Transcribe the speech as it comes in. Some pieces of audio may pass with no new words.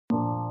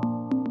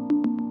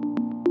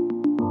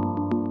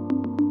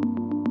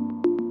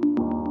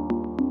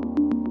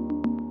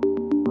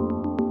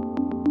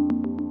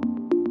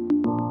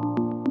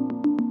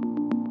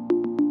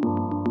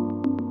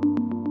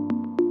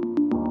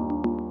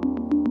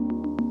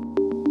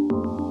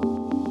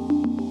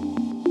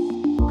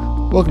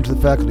Welcome to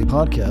the Faculty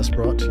Podcast,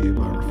 brought to you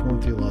by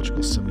Reformed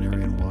Theological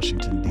Seminary in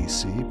Washington,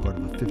 D.C., part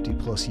of a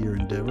 50-plus year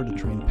endeavor to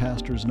train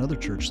pastors and other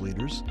church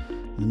leaders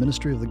in the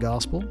ministry of the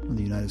gospel in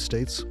the United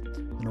States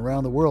and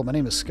around the world. My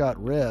name is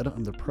Scott Redd.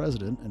 I'm the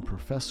president and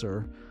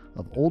professor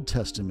of Old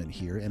Testament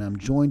here, and I'm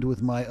joined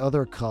with my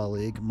other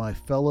colleague, my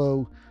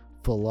fellow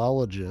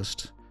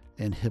philologist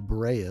and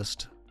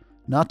Hebraist,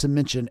 not to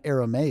mention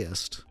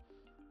Aramaist,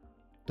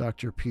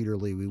 Dr. Peter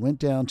Lee. We went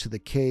down to the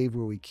cave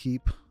where we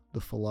keep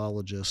the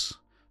philologists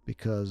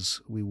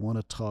because we want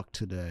to talk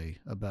today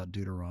about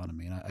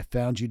Deuteronomy. And I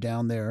found you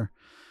down there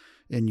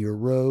in your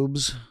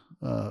robes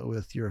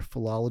with your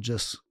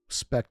philologist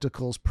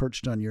spectacles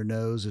perched on your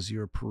nose as you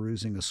were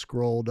perusing a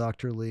scroll,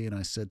 Dr. Lee, and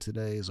I said,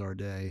 today is our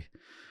day.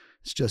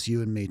 It's just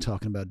you and me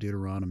talking about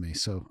Deuteronomy,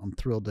 so I'm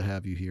thrilled to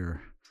have you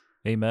here.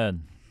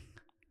 Amen.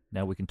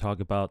 Now we can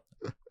talk about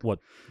what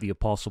the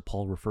Apostle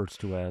Paul refers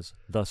to as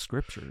the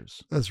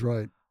Scriptures. That's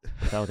right.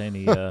 Without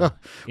any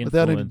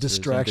without any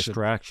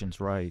distractions,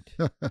 right?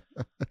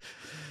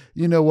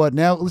 You know what?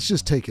 Now let's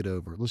just take it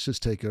over. Let's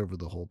just take over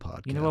the whole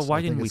podcast. You know what?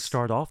 Why didn't we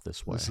start off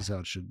this way? This is how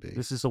it should be.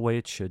 This is the way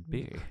it should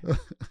be.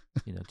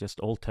 Just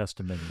Old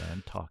Testament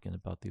men talking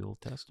about the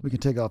Old Testament. We can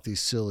take off these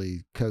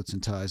silly coats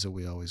and ties that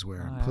we always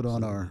wear and put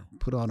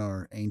on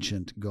our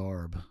ancient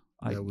garb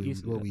that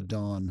we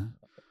don.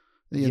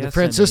 Yes, the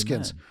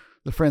Franciscans.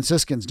 The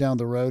Franciscans down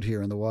the road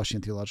here in the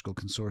Washington Theological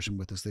Consortium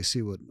with us, they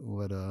see what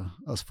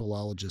us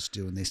philologists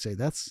do, and they say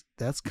that's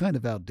kind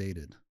of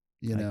outdated.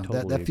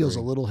 That feels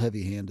a little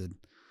heavy-handed.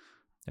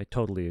 I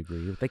totally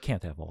agree. They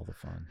can't have all the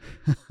fun.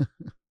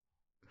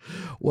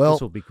 Well,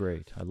 this will be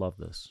great. I love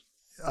this.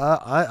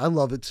 I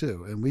love it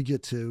too, and we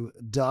get to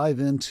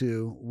dive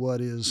into what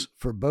is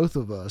for both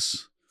of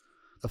us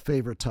a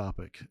favorite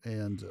topic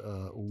and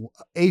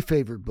a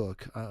favorite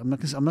book. I'm not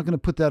going to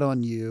put that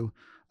on you.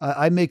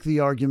 I make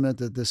the argument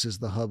that this is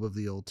the hub of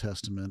the Old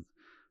Testament.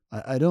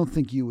 I don't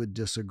think you would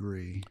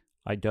disagree.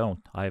 I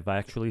don't. I've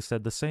actually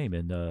said the same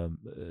in a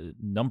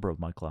number of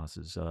my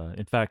classes.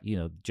 In fact,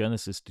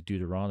 Genesis to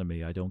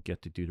Deuteronomy, I don't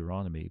get to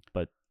Deuteronomy,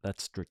 but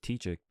that's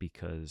strategic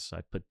because I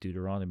put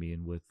Deuteronomy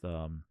in with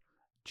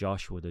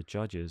Joshua to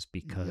Judges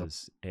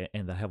because,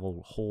 and I have a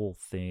whole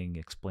thing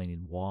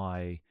explaining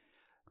why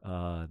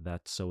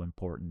that's so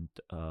important.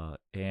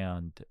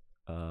 And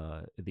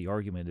the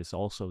argument is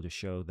also to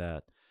show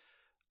that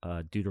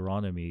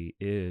Deuteronomy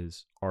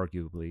is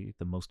arguably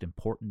the most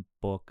important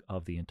book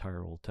of the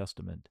entire Old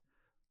Testament,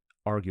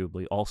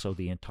 arguably also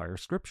the entire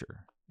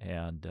Scripture.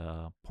 And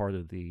part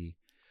of the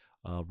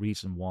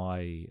reason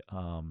why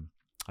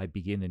I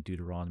begin in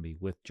Deuteronomy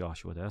with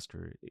Joshua to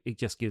Esther, it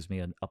just gives me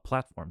a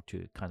platform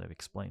to kind of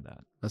explain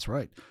that. That's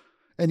right.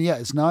 And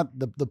it's not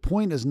the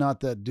point is not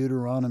that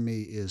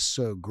Deuteronomy is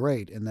so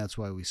great, and that's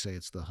why we say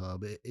it's the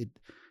hub.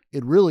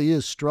 It really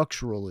is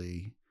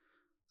structurally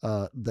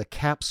the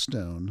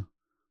capstone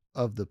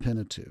of the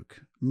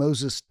Pentateuch.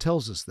 Moses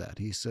tells us that.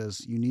 He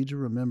says, you need to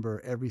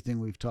remember everything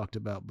we've talked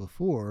about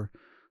before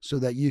so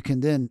that you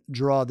can then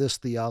draw this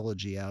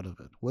theology out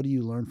of it. What do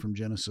you learn from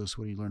Genesis?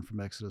 What do you learn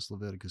from Exodus,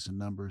 Leviticus, and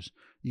Numbers?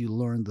 You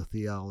learn the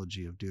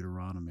theology of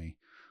Deuteronomy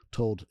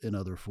told in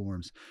other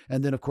forms.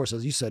 And then, of course,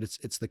 as you said,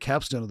 it's the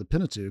capstone of the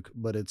Pentateuch,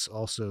 but it's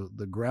also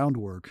the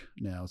groundwork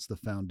now. It's the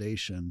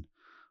foundation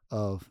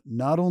of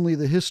not only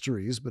the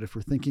histories, but if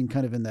we're thinking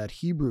kind of in that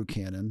Hebrew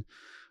canon,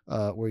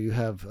 where you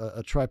have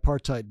a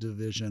tripartite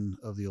division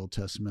of the Old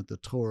Testament, the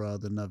Torah,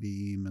 the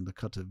Nevi'im, and the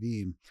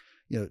Ketuvim.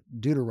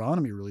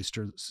 Deuteronomy really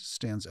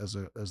stands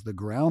as the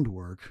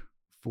groundwork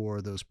for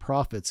those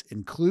prophets,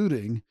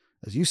 including,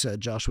 as you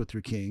said, Joshua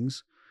through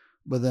Kings,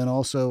 but then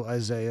also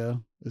Isaiah,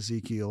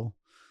 Ezekiel,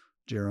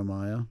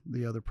 Jeremiah,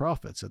 the other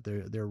prophets, that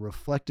they're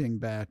reflecting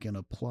back and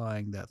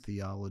applying that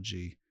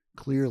theology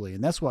clearly.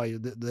 And that's why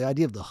the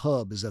idea of the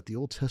hub is that the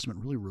Old Testament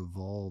really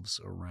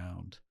revolves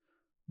around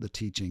the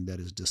teaching that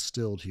is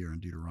distilled here in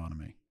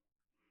Deuteronomy.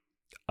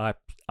 I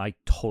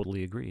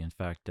totally agree. In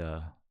fact,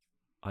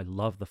 I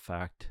love the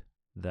fact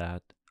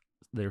that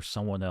there's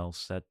someone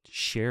else that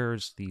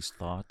shares these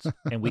thoughts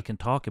and we can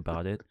talk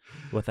about it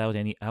without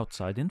any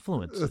outside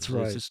influence. That's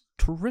right. It's just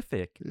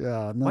terrific.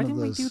 Yeah. Why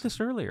didn't we do this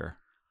earlier?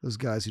 Those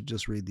guys who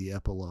just read the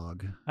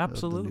epilogue.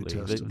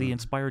 Absolutely. The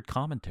inspired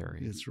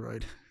commentary. That's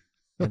right.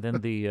 and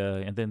then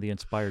the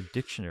inspired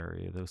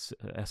dictionary, those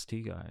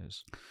ST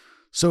guys.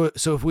 So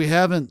if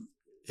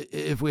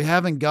we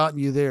haven't gotten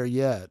you there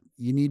yet,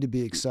 you need to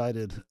be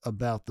excited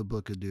about the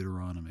book of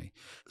Deuteronomy.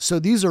 So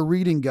these are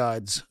reading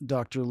guides,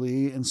 Dr.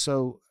 Lee. And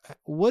so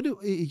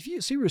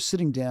if you were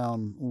sitting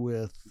down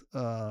with,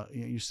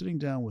 you're sitting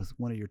down with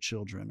one of your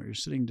children, or you're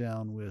sitting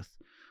down with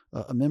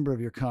a member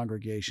of your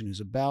congregation who's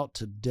about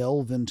to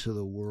delve into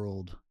the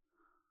world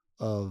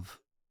of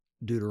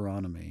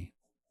Deuteronomy,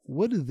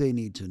 what do they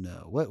need to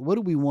know? What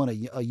do we want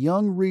a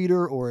young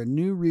reader or a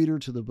new reader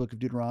to the book of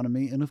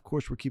Deuteronomy? And of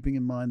course, we're keeping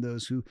in mind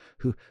those who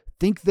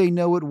think they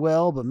know it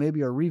well, but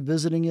maybe are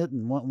revisiting it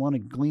and want to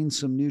glean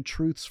some new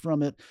truths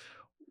from it.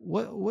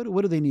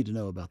 What do they need to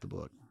know about the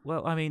book?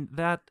 Well, I mean,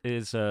 that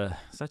is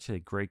such a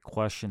great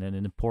question and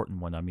an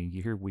important one. I mean,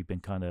 you hear we've been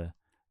kind of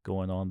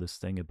going on this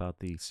thing about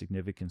the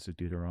significance of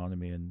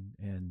Deuteronomy,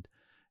 and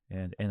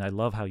I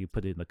love how you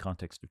put it in the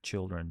context of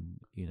children,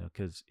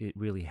 because it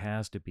really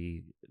has to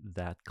be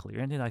that clear,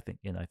 and I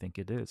think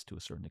it is to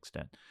a certain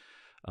extent.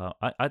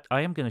 I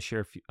am going to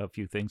share a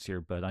few things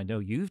here, but I know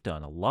you've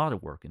done a lot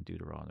of work in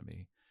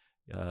Deuteronomy.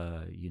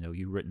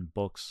 You've written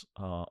books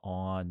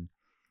on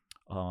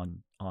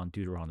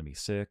Deuteronomy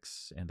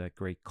 6 and that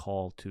great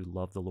call to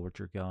love the Lord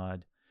your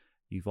God.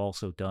 You've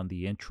also done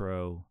the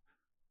intro.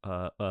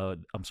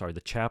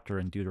 The chapter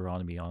in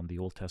Deuteronomy on the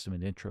Old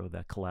Testament intro,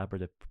 that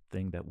collaborative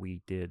thing that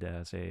we did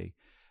as an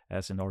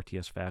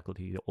RTS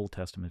faculty, the Old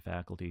Testament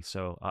faculty.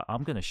 So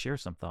I'm going to share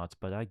some thoughts,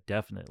 but I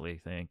definitely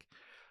think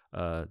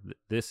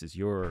this is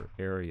your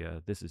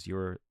area. This is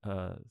your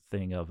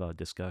thing of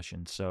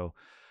discussion. So,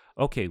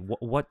 okay,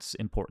 what's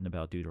important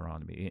about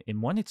Deuteronomy? In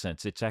one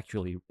sense, it's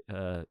actually,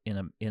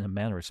 in a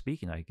manner of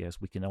speaking, I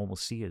guess we can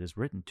almost see it as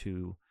written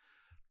to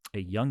a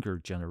younger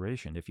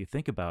generation. If you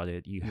think about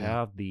it, you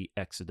have the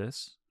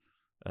Exodus.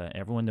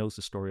 Everyone knows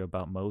the story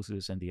about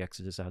Moses and the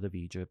Exodus out of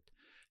Egypt,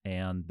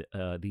 and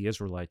the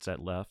Israelites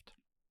that left.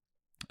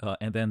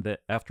 And then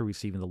after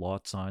receiving the law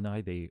at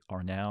Sinai, they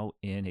are now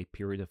in a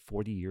period of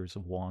 40 years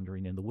of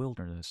wandering in the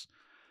wilderness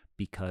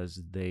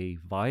because they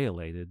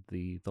violated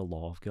the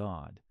law of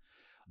God.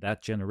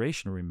 That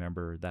generation,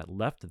 remember, that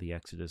left the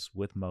Exodus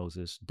with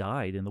Moses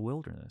died in the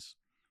wilderness.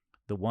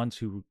 The ones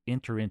who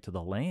enter into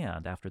the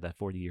land after that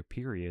 40-year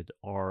period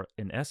are,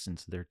 in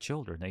essence, their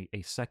children,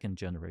 a second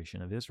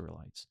generation of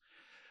Israelites.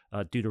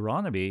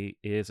 Deuteronomy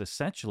is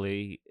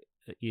essentially,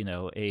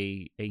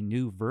 a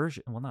new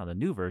version. Well, not a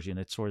new version.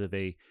 It's sort of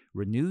a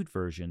renewed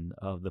version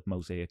of the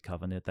Mosaic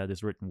covenant that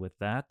is written with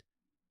that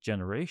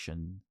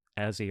generation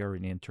as they are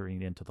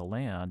entering into the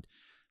land.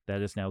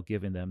 That is now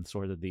giving them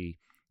sort of the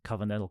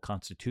covenantal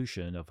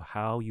constitution of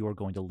how you are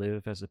going to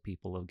live as a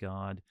people of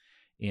God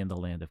in the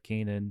land of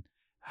Canaan,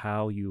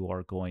 how you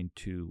are going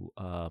to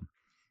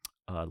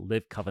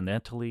live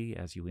covenantally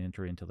as you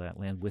enter into that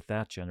land with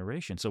that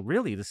generation. So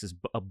really, this is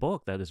a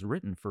book that is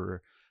written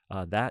for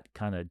that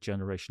kind of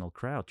generational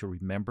crowd to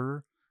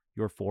remember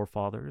your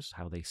forefathers,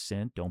 how they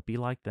sinned. Don't be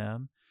like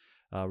them.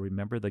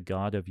 Remember the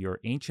God of your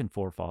ancient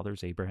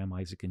forefathers, Abraham,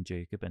 Isaac, and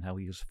Jacob, and how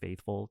he was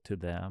faithful to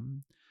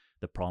them,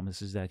 the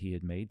promises that he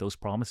had made. Those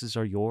promises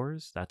are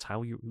yours. That's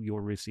how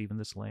you're receiving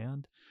this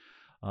land.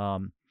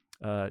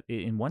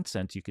 In one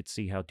sense, you could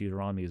see how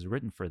Deuteronomy is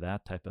written for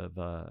that type of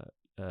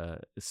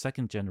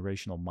second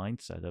generational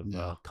mindset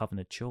of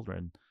covenant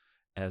children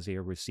as they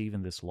are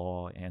receiving this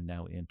law and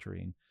now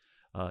entering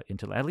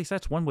into. At least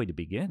that's one way to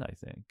begin, I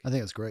think. I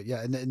think that's great.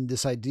 Yeah, and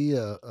this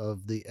idea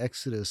of the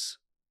Exodus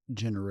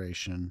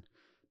generation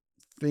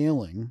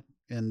failing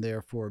and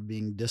therefore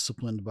being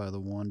disciplined by the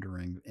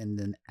wandering, and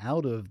then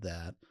out of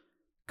that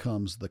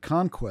comes the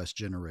conquest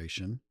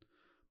generation,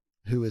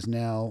 who is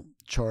now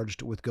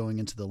charged with going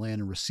into the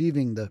land and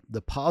receiving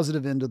the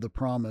positive end of the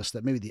promise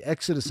that maybe the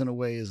Exodus in a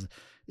way is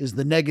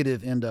the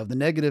negative end of. The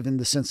negative in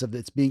the sense of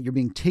you're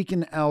being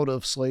taken out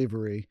of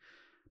slavery,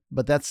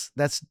 but that's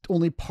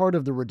only part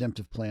of the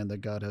redemptive plan that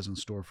God has in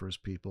store for his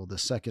people. The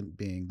second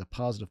being the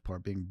positive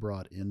part, being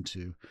brought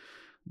into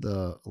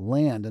the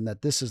land, and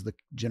that this is the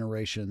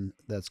generation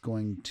that's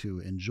going to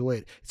enjoy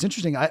it. It's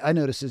interesting. I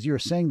noticed as you were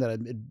saying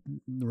that, it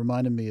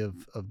reminded me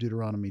of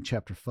Deuteronomy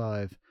chapter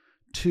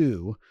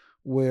 5:2,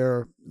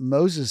 where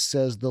Moses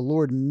says, the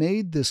Lord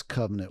made this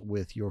covenant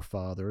with your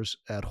fathers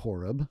at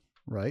Horeb,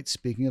 right?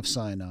 Speaking of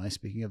Sinai,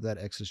 speaking of that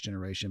Exodus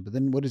generation. But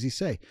then what does he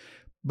say?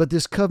 But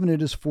this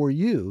covenant is for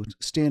you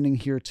standing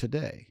here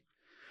today.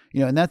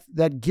 And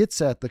that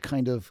gets at the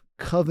kind of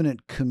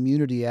covenant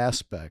community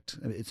aspect.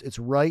 It's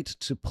right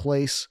to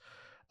place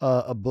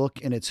a book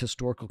in its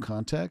historical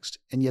context,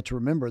 and yet to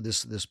remember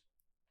this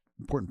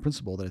important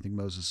principle that I think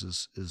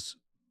Moses is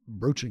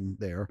broaching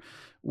there,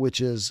 which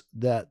is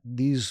that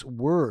these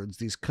words,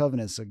 these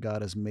covenants that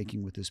God is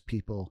making with his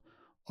people,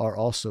 are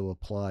also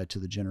applied to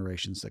the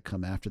generations that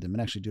come after them.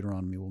 And actually,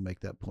 Deuteronomy will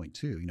make that point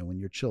too. When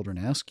your children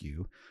ask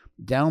you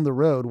down the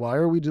road, why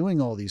are we doing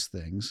all these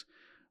things?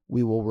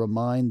 We will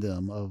remind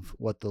them of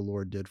what the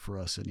Lord did for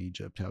us in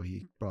Egypt, how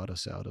he brought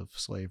us out of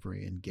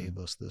slavery and gave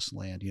us this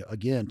land.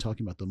 Again,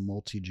 talking about the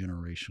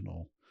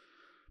multi-generational,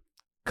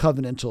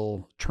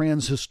 covenantal,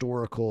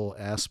 transhistorical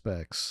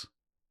aspects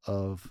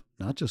of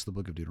not just the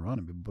book of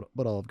Deuteronomy,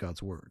 but all of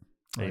God's word.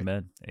 Right?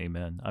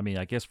 Amen. I mean,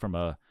 I guess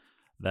from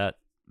that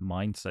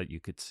mindset, you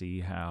could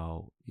see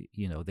how,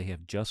 they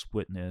have just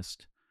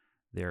witnessed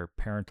their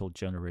parental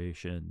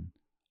generation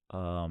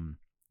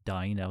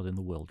dying out in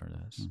the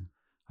wilderness. Mm.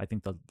 I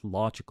think the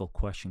logical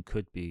question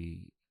could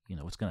be,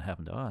 what's going to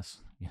happen to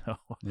us?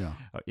 Yeah.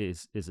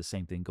 Is the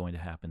same thing going to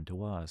happen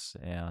to us?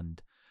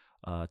 And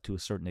to a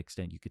certain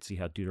extent, you could see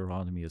how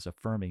Deuteronomy is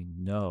affirming,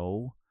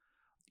 no,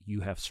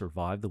 you have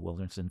survived the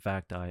wilderness. In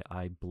fact,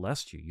 I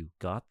blessed you.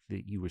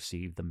 You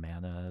received the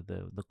manna,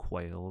 the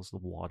quails, the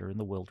water in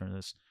the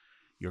wilderness.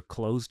 Your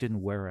clothes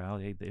didn't wear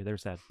out.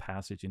 There's that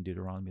passage in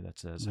Deuteronomy that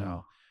says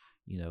how,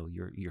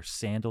 your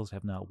sandals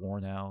have not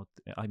worn out.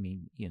 I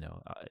mean,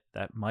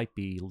 that might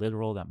be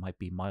literal. That might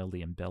be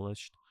mildly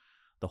embellished.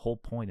 the whole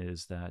point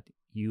is that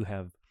you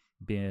have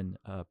been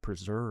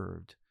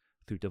preserved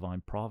through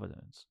divine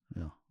providence.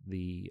 Yeah.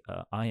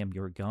 I am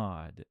your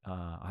God.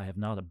 I have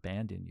not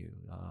abandoned you.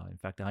 In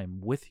fact, I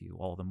am with you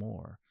all the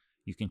more.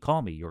 You can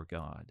call me your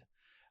God.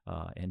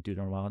 And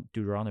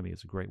Deuteronomy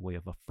is a great way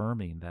of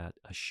affirming that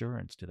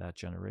assurance to that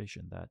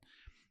generation that,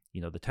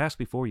 the task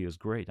before you is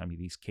great. I mean,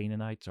 these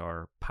Canaanites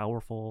are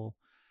powerful.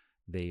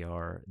 They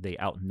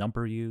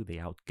outnumber you. They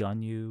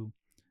outgun you.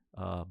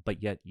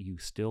 But yet you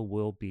still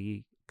will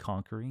be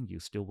conquering. You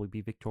still will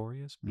be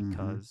victorious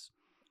because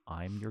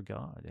I'm your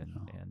God.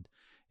 And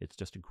it's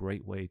just a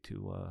great way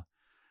to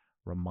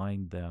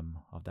remind them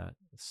of that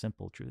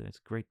simple truth. It's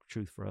a great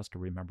truth for us to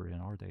remember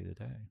in our day to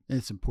day.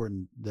 It's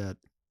important that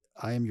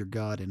I am your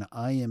God and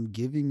I am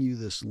giving you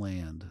this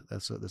land.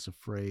 That's a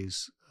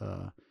phrase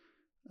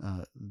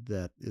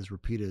that is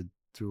repeated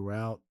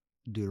throughout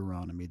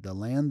Deuteronomy. The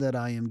land that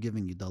I am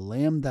giving you, the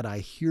land that I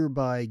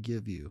hereby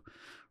give you,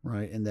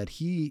 right? And that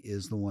he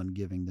is the one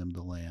giving them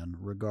the land,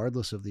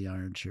 regardless of the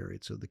iron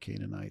chariots of the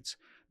Canaanites.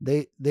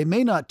 They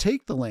may not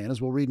take the land,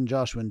 as we'll read in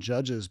Joshua and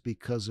Judges,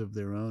 because of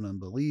their own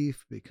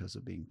unbelief, because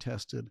of being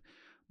tested,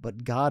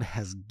 but God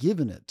has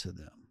given it to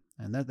them.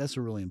 And that's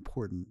a really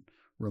important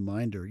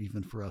reminder,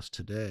 even for us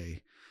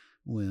today,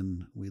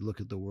 when we look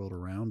at the world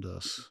around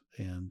us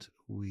and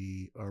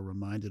we are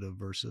reminded of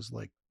verses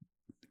like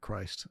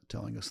Christ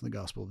telling us in the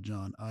Gospel of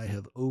John, I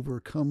have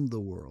overcome the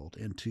world,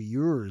 and to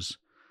yours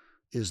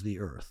is the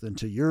earth, and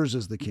to yours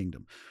is the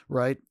kingdom,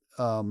 right?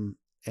 And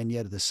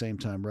yet at the same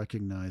time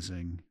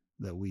recognizing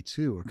that we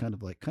too are kind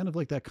of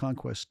like that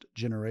conquest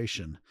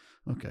generation,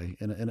 okay,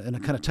 in a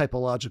kind of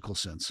typological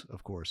sense,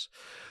 of course.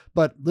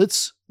 But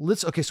let's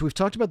okay. So we've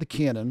talked about the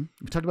canon.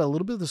 We've talked about a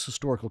little bit of this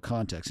historical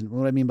context, and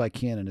what I mean by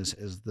canon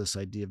is this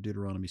idea of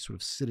Deuteronomy sort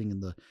of sitting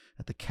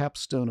at the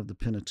capstone of the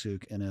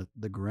Pentateuch and at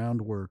the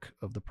groundwork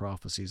of the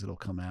prophecies that'll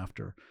come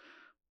after.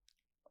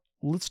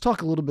 Let's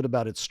talk a little bit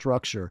about its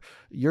structure.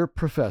 Your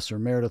professor,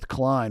 Meredith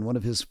Kline, one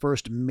of his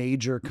first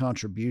major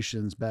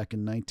contributions back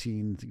in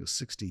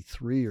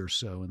 1963 or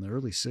so, in the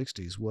early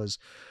 60s, was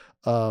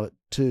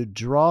to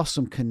draw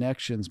some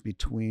connections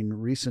between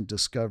recent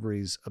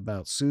discoveries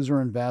about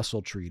suzerain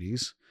vassal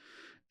treaties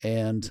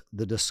and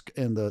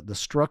the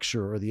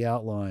structure or the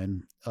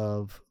outline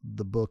of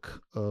the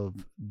book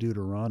of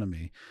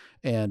Deuteronomy.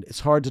 And it's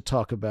hard to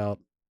talk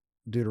about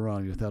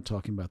Deuteronomy without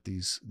talking about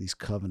these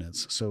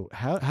covenants. So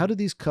how do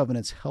these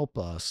covenants help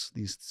us,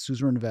 these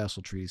suzerain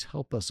vassal treaties,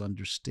 help us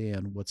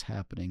understand what's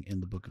happening in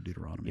the book of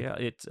Deuteronomy? Yeah,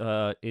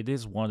 it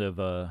is one of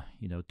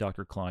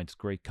Dr. Kline's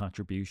great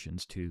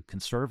contributions to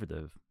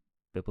conservative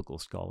biblical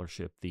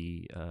scholarship.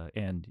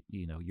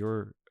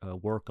 Your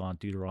work on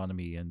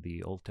Deuteronomy and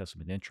the Old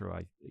Testament intro,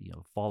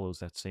 follows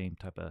that same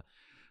type of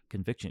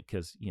conviction,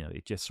 because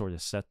it just sort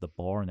of set the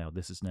bar. Now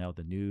this is now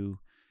the new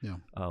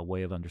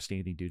way of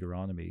understanding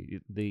Deuteronomy.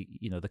 The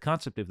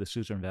concept of the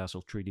suzerain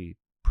vassal treaty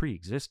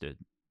pre-existed,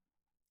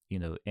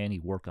 any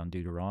work on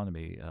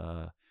Deuteronomy,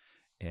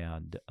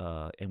 and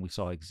we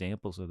saw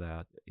examples of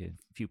that in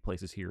a few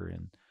places here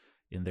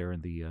in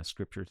the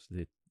scriptures.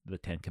 The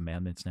Ten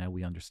Commandments, now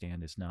we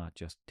understand, is not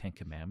just 10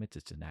 commandments;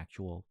 it's an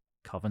actual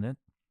covenant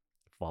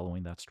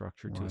following that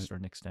structure to a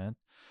certain extent.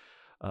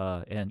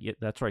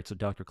 That's right. So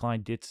Dr.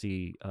 Kline did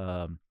see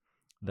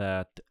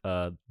that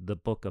the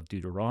book of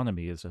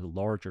Deuteronomy is a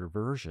larger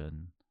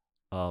version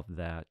of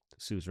that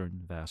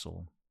suzerain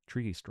vassal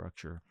treaty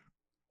structure,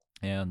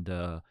 and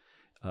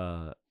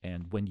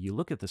when you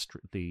look at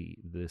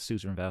the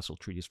suzerain vassal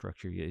treaty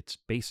structure, it's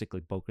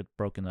basically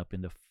broken up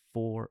into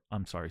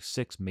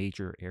 6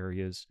 major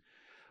areas.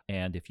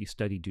 And if you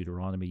study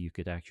Deuteronomy, you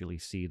could actually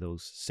see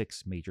those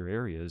 6 major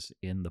areas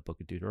in the book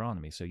of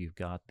Deuteronomy. So you've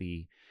got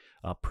the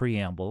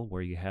preamble,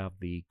 where you have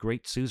the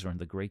great suzerain,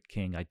 the great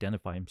king,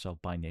 identify himself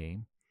by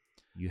name.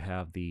 You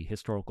have the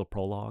historical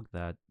prologue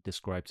that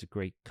describes the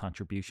great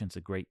contributions,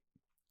 the great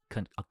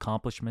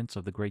accomplishments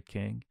of the great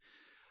king.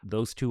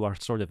 Those two are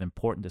sort of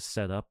important to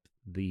set up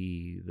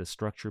the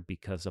structure,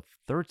 because the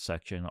third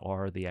section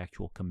are the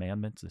actual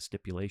commandments, the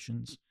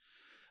stipulations.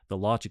 The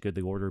logic of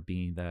the order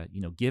being that,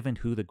 given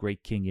who the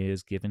great king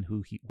is, given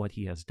what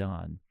he has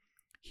done,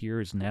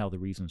 here's now the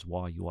reasons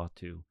why you ought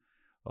to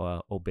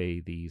obey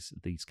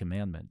these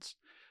commandments.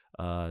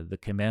 The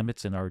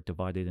commandments then are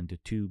divided into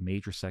 2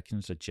 major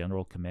sections: the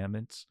general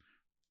commandments.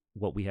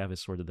 What we have is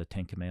sort of the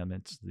 10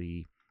 commandments,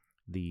 the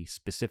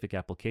specific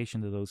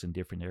application of those in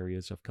different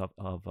areas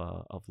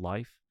of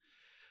life.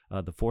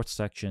 The 4th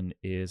section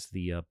is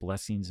the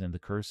blessings and the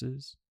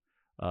curses.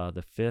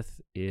 The 5th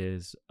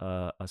is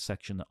a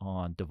section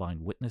on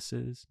divine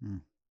witnesses.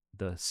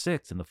 The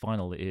 6th and the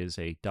final is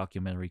a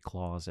documentary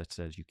clause that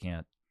says you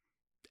can't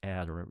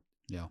add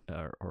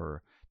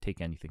or take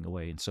anything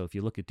away. And so if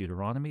you look at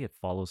Deuteronomy, it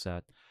follows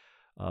that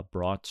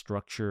broad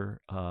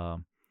structure,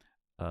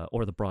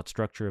 or the broad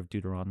structure of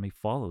Deuteronomy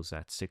follows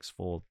that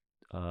 6-fold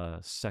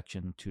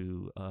section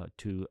to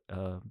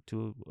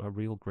a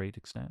real great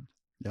extent.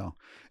 Yeah,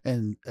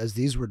 and as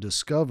these were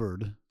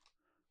discovered,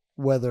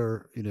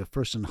 whether,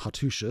 first in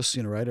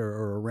Hattusis, right,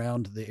 or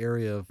around the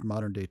area of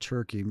modern day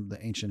Turkey, the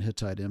ancient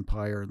Hittite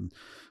Empire, and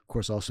of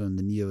course also in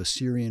the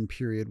Neo-Assyrian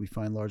period, we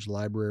find large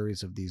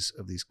libraries of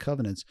these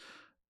covenants.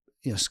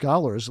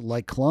 Scholars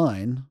like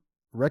Klein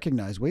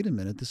recognize, wait a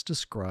minute, this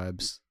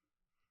describes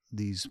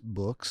these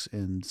books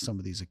and some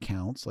of these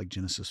accounts like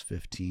Genesis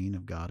 15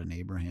 of God and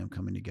Abraham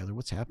coming together.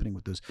 What's happening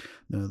with those,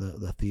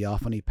 the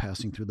theophany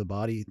passing through the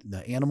body,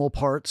 the animal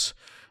parts,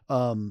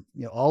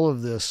 all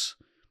of this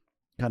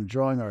kind of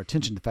drawing our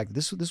attention to the fact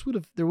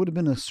that there would have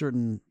been a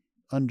certain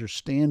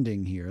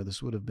understanding here.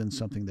 This would have been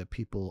something that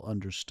people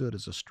understood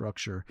as a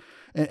structure.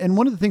 And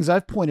one of the things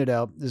I've pointed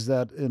out is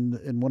that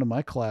in one of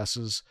my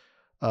classes,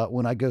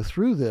 when I go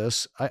through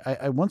this,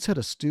 I once had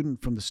a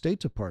student from the State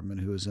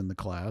Department who was in the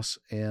class,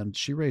 and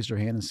she raised her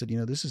hand and said,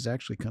 this is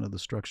actually kind of the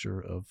structure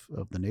of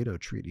the NATO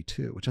treaty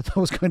too, which I thought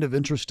was kind of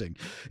interesting.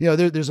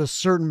 There's a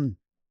certain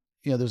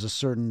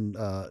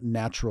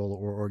natural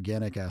or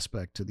organic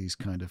aspect to these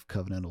kind of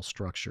covenantal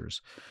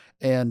structures.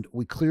 And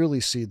we clearly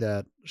see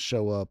that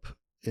show up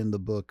in the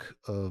book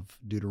of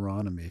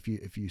Deuteronomy.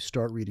 If you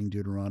start reading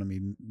Deuteronomy,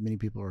 many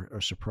people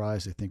are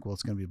surprised. They think, well,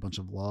 it's going to be a bunch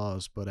of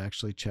laws, but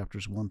actually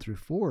chapters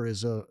 1-4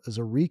 is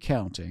a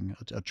recounting,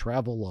 a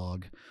travel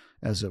log,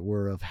 as it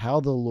were, of how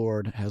the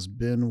Lord has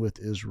been with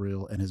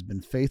Israel and has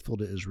been faithful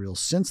to Israel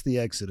since the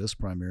Exodus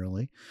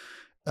primarily.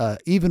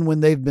 Even when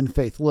they've been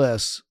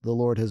faithless, the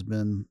Lord has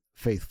been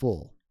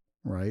faithful,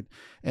 right?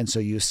 And so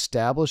you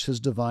establish his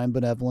divine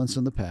benevolence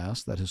in the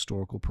past, that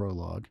historical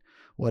prologue.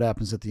 What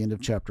happens at the end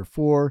of chapter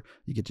 4?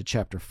 You get to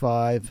chapter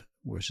 5,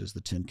 which is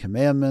the Ten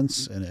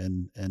Commandments,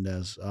 and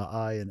as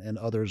I and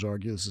others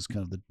argue, this is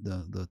kind of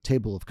the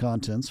table of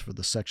contents for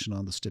the section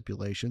on the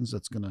stipulations.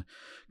 That's going to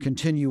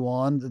continue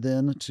on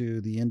then to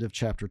the end of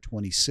chapter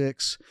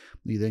 26.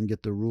 You then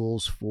get the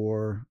rules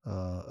for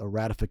a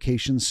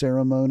ratification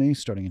ceremony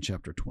starting in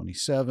chapter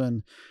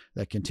 27.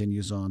 That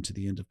continues on to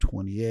the end of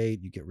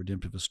 28. You get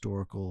redemptive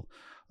historical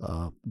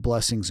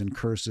blessings and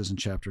curses in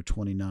chapter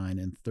 29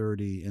 and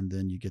 30, and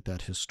then you get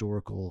that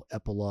historical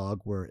epilogue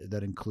where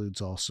that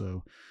includes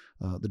also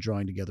the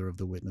drawing together of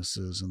the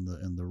witnesses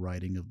and the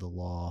writing of the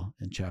law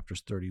in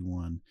chapters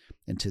 31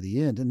 and to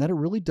the end. And that it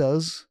really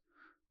does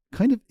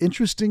kind of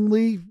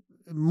interestingly,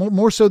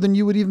 more so than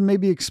you would even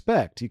maybe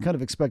expect. You kind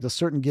of expect a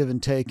certain give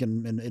and take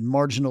and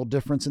marginal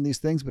difference in these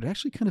things, but it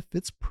actually kind of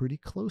fits pretty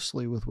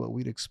closely with what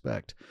we'd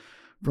expect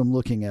from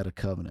looking at a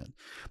covenant.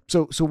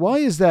 So why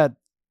is that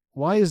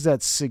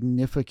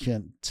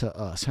significant to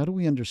us? How do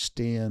we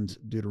understand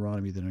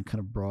Deuteronomy then in kind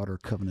of broader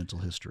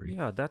covenantal history?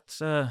 Yeah,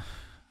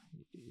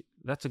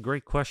 that's a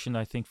great question,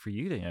 I think, for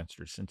you to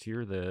answer, since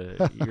you're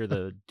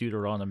the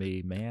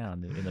Deuteronomy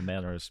man, in a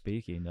manner of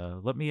speaking.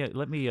 Let me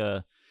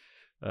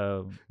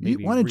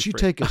maybe why don't you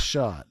take a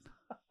shot?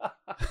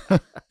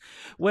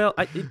 Well,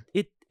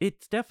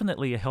 it's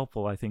definitely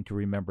helpful, I think, to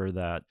remember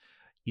that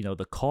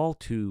the call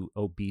to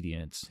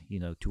obedience,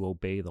 to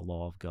obey the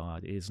law of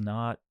God is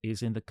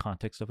in the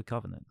context of a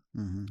covenant.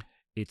 Mm-hmm.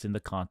 It's in the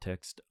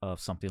context of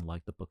something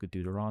like the book of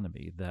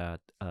Deuteronomy,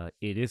 that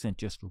it isn't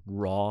just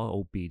raw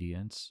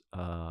obedience.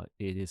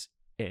 It is,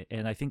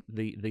 and I think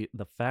the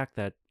fact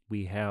that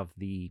we have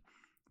the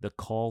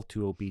call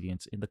to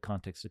obedience in the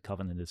context of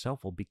covenant is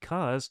helpful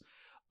because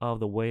of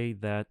the way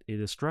that it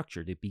is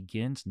structured. It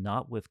begins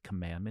not with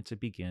commandments; it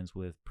begins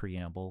with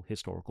preamble,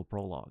 historical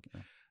prologue.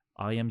 Yeah.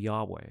 I am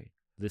Yahweh.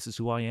 This is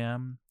who I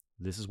am.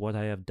 This is what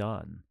I have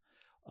done.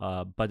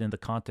 But in the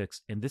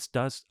context, and this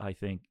does, I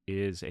think,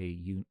 is I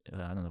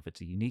don't know if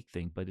it's a unique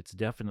thing, but it's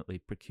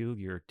definitely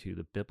peculiar to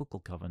the biblical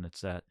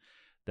covenants that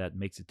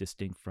makes it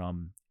distinct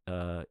from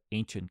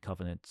ancient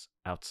covenants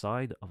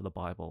outside of the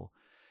Bible,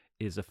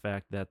 is the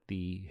fact that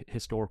the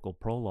historical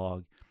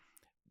prologue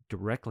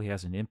directly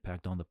has an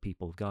impact on the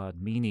people of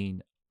God,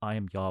 meaning I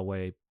am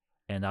Yahweh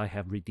and I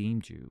have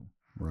redeemed you.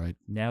 Right.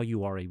 Now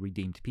you are a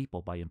redeemed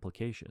people by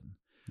implication.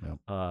 Yep.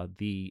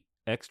 The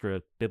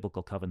extra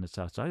biblical covenants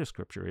outside of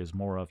Scripture is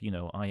more of,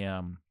 I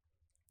am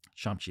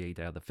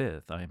Shamshi-Adad the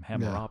fifth, I am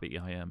Hammurabi,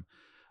 yeah.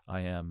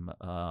 I am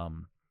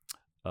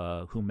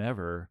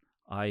whomever.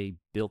 I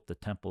built the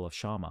temple of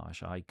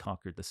Shamash. I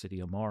conquered the city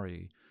of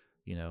Mari.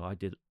 I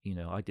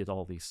did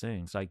all these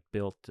things. I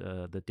built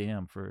the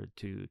dam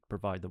to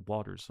provide the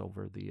waters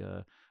over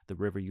the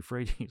river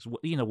Euphrates.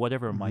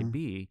 Whatever it might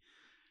be.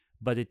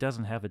 But it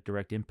doesn't have a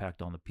direct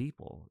impact on the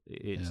people.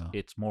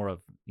 It's more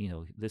of,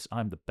 this,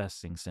 I'm the best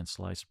thing since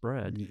sliced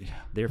bread. Yeah,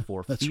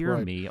 therefore, fear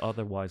right. me.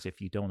 Otherwise, if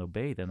you don't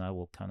obey, then I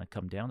will kind of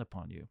come down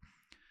upon you.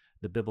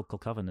 The biblical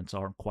covenants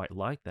aren't quite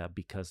like that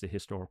because the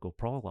historical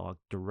prologue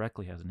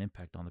directly has an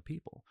impact on the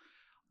people.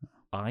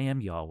 I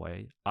am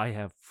Yahweh. I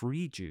have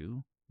freed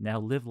you. Now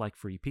live like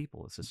free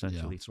people. It's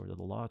essentially sort of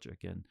the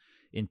logic. And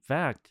in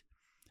fact,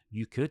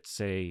 you could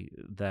say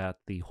that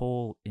the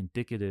whole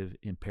indicative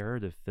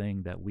imperative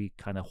thing that we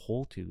kind of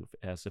hold to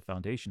as the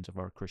foundations of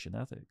our Christian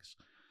ethics,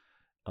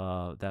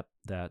 that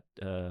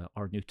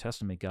our New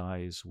Testament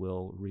guys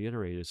will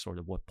reiterate is sort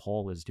of what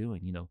Paul is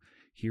doing.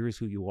 Here is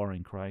who you are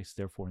in Christ,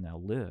 therefore now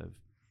live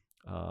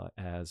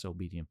as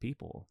obedient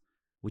people,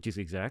 which is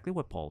exactly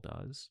what Paul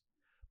does.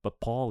 But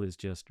Paul is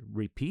just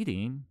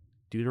repeating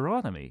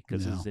Deuteronomy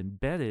because Yeah. it's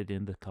embedded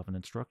in the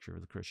covenant structure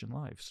of the Christian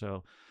life.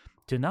 So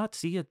to not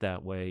see it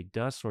that way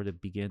does sort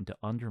of begin to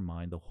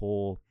undermine the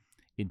whole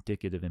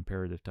indicative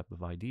imperative type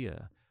of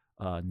idea.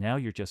 Now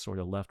you're just sort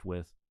of left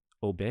with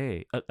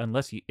obey,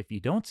 unless if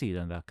you don't see it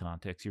in that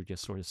context, you're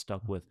just sort of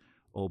stuck with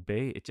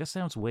obey. It just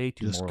sounds way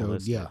too Just go,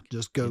 moralistic.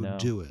 just go you know?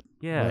 do it.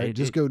 Yeah, Right.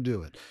 Just go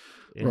do it.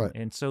 Right.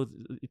 And so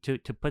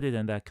to put it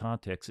in that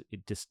context,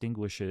 it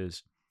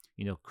distinguishes,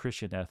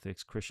 Christian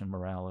ethics, Christian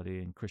morality,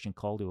 and Christian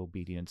call to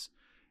obedience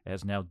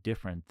as now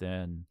different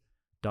than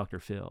Dr.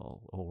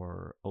 Phil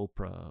or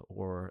Oprah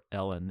or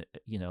Ellen.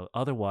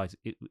 Otherwise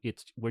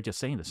it's we're just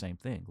saying the same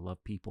thing: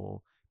 love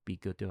people, be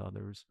good to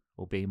others,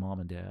 obey mom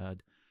and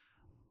dad,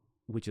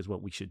 which is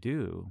what we should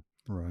do.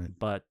 Right.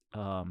 But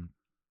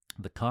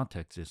the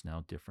context is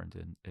now different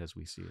as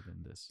we see it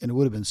in this. And it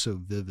would have been so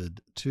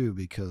vivid too,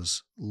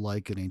 because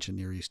like an ancient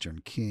Near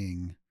Eastern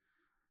king,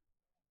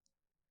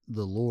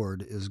 the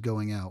Lord is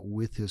going out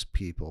with his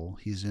people.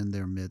 He's in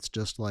their midst,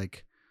 just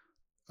like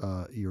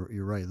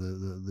you're right.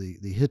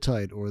 The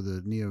Hittite or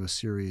the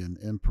Neo-Assyrian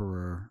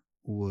emperor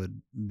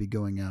would be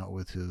going out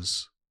with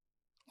his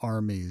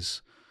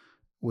armies,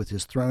 with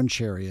his throne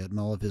chariot and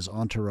all of his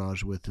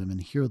entourage with him.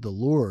 And here the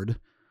Lord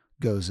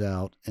goes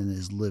out and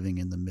is living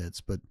in the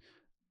midst, but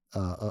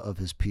of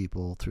his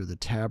people through the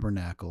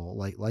tabernacle,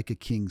 like a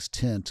king's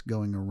tent,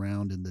 going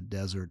around in the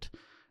desert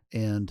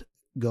and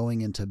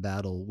going into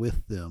battle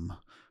with them.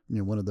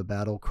 One of the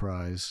battle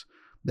cries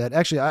that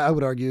actually I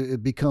would argue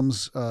it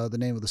becomes the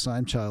name of the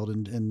sign child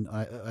in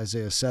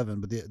Isaiah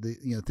 7. But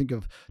think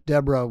of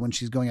Deborah when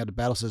she's going out to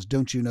battle, says,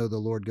 "Don't you know the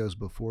Lord goes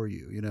before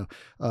you?"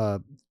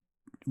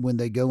 When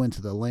they go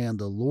into the land,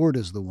 the Lord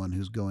is the one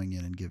who's going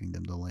in and giving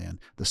them the land.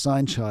 The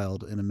sign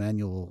child in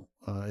Emmanuel,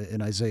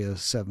 in Isaiah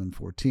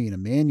 7:14,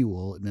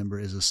 Emmanuel, remember,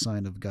 is a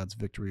sign of God's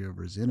victory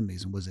over his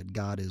enemies, and was it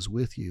God is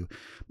with you.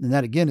 And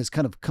that again is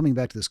kind of coming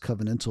back to this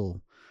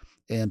covenantal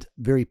and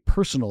very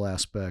personal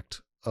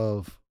aspect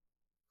of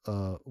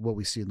what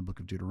we see in the book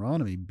of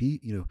Deuteronomy.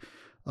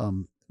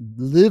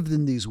 Lived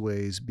in these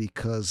ways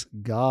because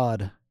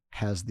God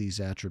has these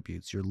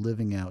attributes. You're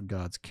living out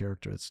God's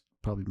character. It's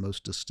probably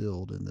most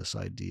distilled in this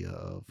idea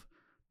of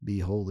be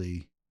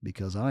holy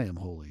because I am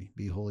holy.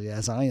 Be holy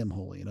as I am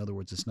holy. In other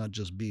words, it's not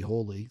just be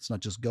holy. It's not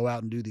just go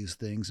out and do these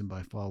things and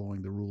by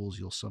following the rules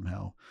you'll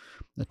somehow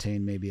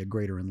attain maybe a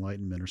greater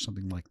enlightenment or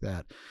something like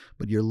that.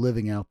 But you're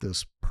living out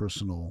this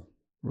personal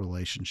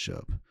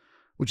relationship,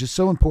 which is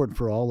so important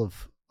for all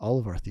of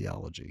our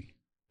theology,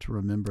 to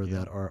remember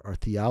that our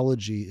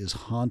theology is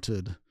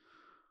haunted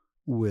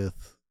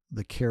with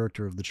the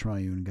character of the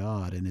triune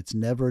God, and it's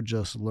never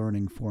just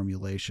learning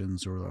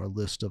formulations or a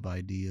list of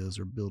ideas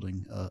or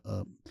building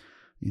a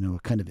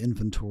kind of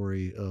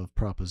inventory of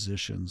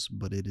propositions,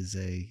 but it is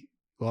it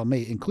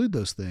may include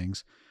those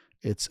things.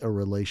 It's a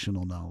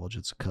relational knowledge.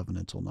 It's a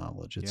covenantal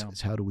knowledge.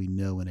 It's how do we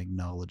know and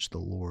acknowledge the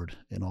Lord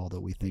in all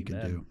that we think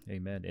and do.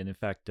 Amen. And in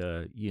fact,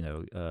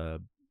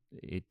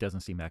 it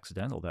doesn't seem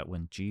accidental that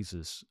when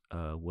Jesus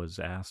was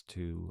asked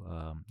to,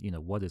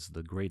 what is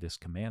the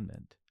greatest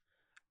commandment,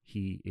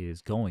 he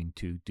is going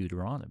to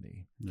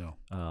Deuteronomy. No.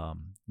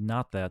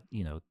 Not that,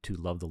 to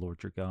love the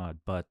Lord your God,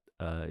 but,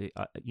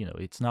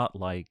 it's not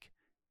like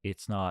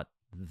it's not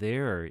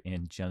there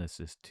in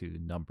Genesis to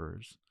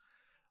Numbers,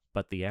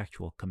 but the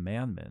actual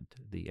commandment,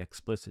 the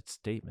explicit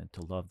statement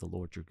to love the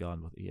Lord your God,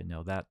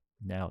 that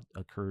now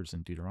occurs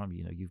in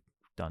Deuteronomy. You've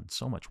done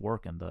so much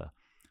work in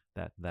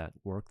that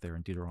work there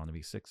in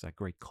Deuteronomy 6, that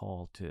great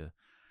call to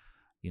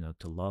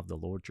love the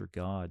Lord your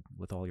God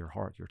with all your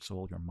heart, your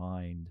soul, your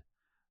mind.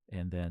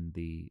 And then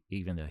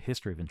even the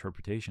history of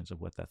interpretations of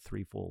what that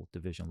threefold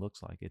division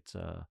looks like. It's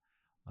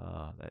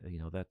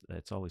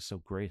that's always so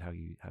great how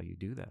you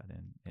do that,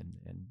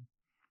 and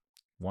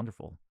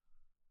wonderful.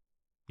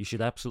 You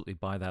should absolutely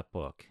buy that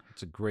book.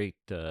 It's a great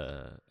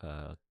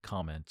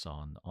comments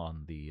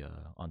on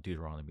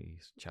Deuteronomy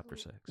chapter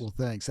 6. Well,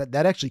 thanks.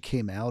 That actually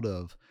came out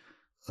of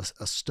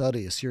a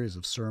study, a series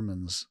of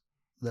sermons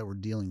that were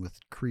dealing with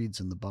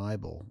creeds in the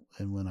Bible,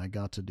 and when I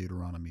got to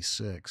Deuteronomy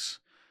 6.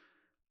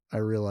 I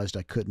realized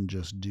I couldn't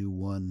just do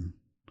one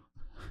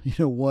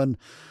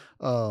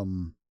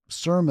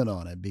sermon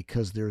on it,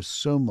 because there's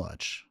so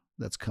much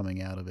that's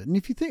coming out of it. And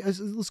if you think,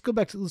 let's go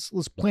back to,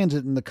 let's plant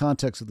it in the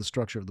context of the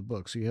structure of the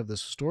book. So you have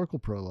this historical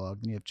prologue,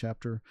 and you have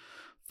chapter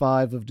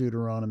 5 of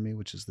Deuteronomy,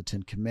 which is the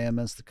 10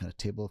 Commandments, the kind of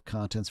table of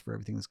contents for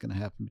everything that's going to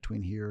happen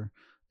between here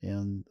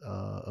and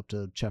up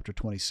to chapter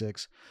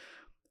 26.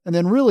 And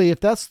then really, if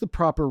that's the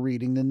proper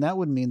reading, then that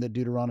would mean that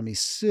Deuteronomy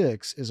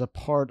 6 is a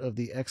part of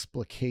the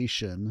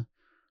explication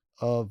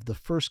of the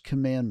first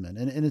commandment.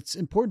 And it's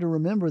important to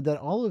remember that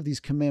all of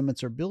these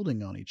commandments are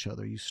building on each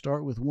other. You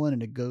start with one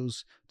and it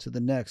goes to the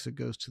next, it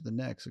goes to the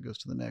next, it goes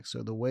to the next.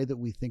 So the way that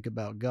we think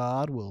about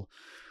God will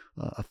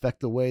affect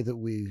the way that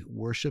we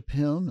worship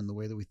him and the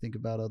way that we think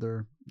about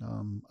other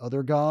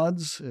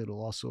gods.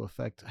 It'll also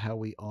affect how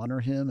we honor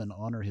him and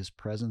honor his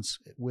presence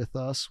with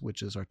us,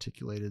 which is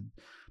articulated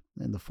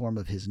in the form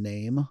of his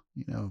name,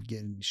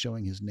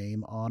 showing his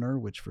name honor,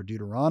 which for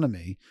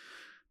Deuteronomy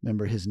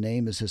Remember, his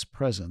name is his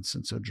presence.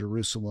 And so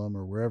Jerusalem,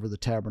 or wherever the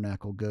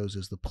tabernacle goes,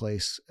 is the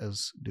place,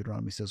 as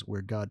Deuteronomy says,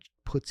 where God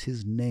puts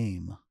his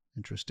name,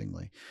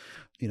 interestingly.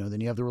 Then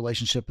you have the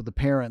relationship of the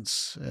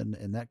parents,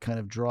 and that kind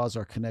of draws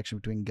our connection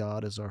between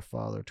God as our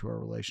Father to our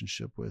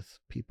relationship with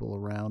people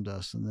around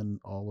us, and then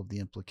all of the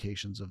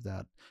implications of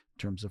that in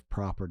terms of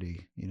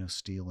property,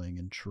 stealing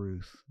and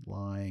truth,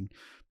 lying,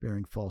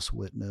 bearing false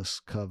witness,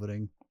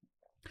 coveting.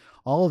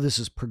 All of this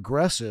is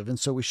progressive, and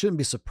so we shouldn't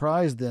be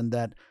surprised then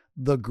that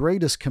the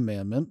greatest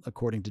commandment,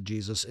 according to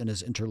Jesus and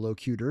his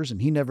interlocutors,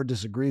 and he never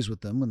disagrees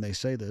with them when they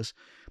say this,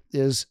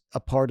 is a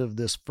part of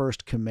this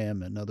first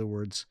commandment. In other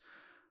words,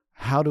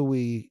 how do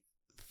we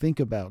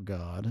think about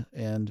God?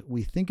 And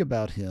we think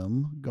about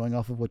him, going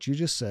off of what you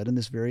just said, in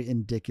this very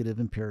indicative,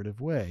 imperative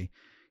way.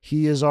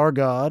 He is our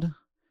God,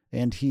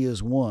 and he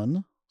is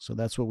one. So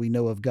that's what we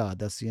know of God.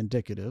 That's the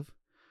indicative.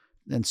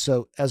 And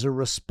so as a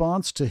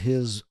response to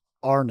his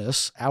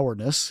ourness,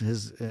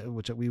 his,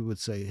 which we would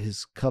say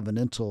he's our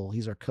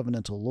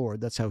covenantal Lord.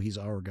 That's how he's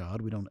our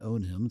God. We don't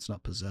own him. It's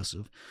not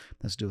possessive.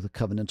 That's to do with a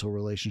covenantal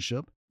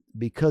relationship.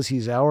 Because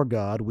he's our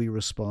God, we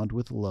respond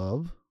with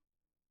love.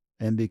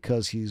 And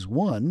because he's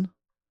one,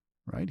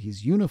 right?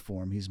 He's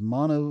uniform. He's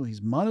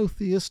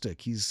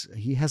monotheistic.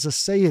 He has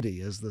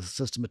aseity, as the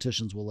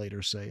systematicians will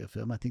later say of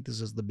him. I think this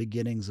is the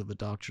beginnings of a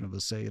doctrine of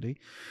aseity.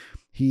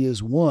 He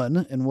is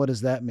one, and what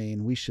does that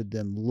mean? We should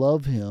then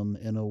love him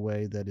in a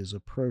way that is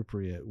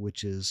appropriate,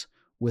 which is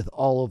with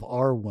all of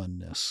our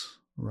oneness,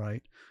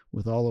 right?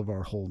 With all of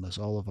our wholeness,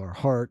 all of our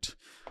heart,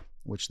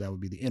 which that would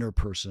be the inner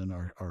person,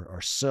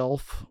 our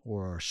self,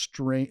 or our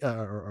strength,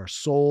 our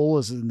soul,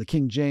 as in the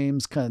King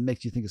James, kind of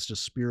makes you think it's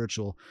just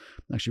spiritual.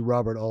 Actually,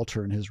 Robert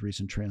Alter, in his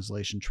recent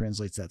translation,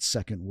 translates that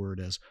second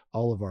word as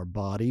all of our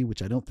body,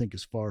 which I don't think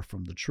is far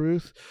from the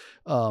truth.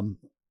 I'll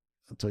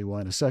tell you why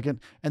in a second.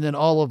 And then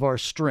all of our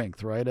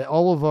strength, right?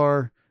 All of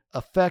our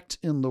effect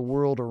in the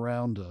world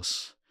around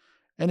us.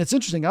 And it's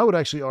interesting. I would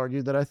actually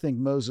argue that I think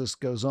Moses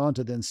goes on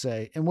to then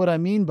say, and what I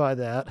mean by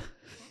that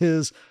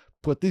is,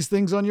 put these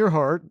things on your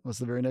heart. That's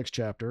the very next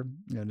chapter,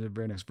 the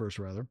very next verse,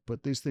 rather.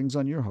 Put these things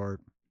on your heart.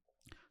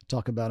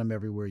 Talk about them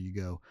everywhere you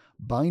go.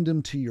 Bind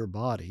them to your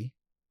body,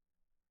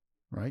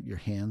 right? Your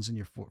hands and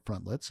your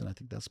frontlets. And I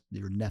think that's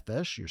your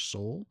nephesh, your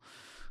soul,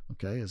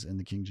 okay, as in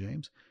the King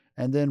James.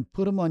 And then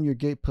put them on your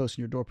gatepost and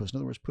your doorpost. In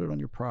other words, put it on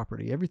your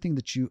property. Everything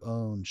that you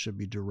own should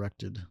be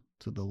directed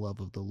to the love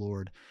of the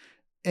Lord.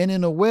 And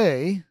in a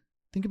way,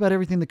 think about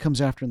everything that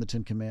comes after in the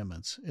Ten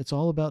Commandments. It's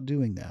all about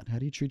doing that. How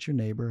do you treat your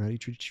neighbor? How do you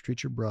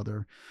treat your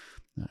brother?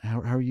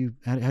 How do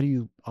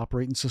you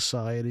operate in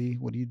society?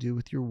 What do you do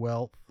with your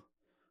wealth?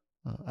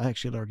 I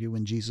actually argue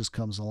when Jesus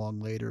comes along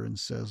later and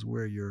says,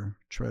 where your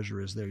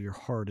treasure is, there your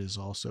heart is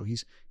also.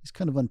 He's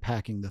kind of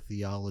unpacking the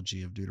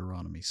theology of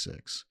Deuteronomy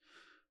 6.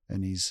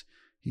 And he's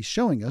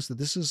showing us that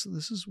this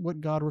is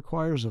what God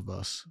requires of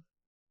us.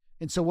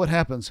 And so what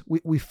happens?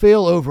 We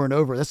fail over and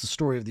over. That's the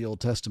story of the Old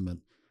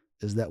Testament,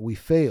 is that we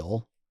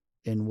fail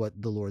in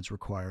what the Lord's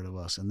required of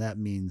us. And that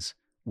means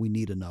we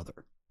need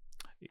another.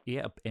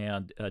 Yeah,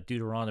 and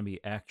Deuteronomy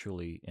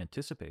actually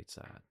anticipates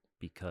that,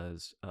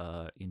 because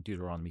in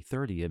Deuteronomy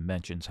 30, it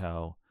mentions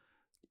how,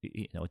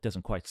 it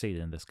doesn't quite say it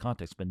in this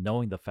context, but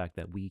knowing the fact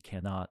that we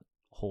cannot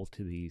hold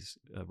to these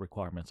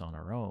requirements on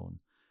our own,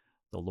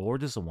 the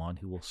Lord is the one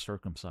who will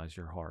circumcise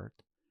your heart,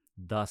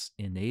 thus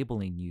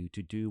enabling you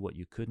to do what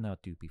you could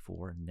not do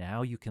before.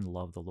 Now you can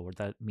love the Lord,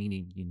 that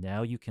meaning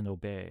now you can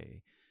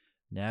obey.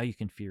 Now you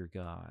can fear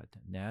God.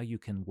 Now you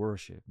can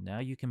worship. Now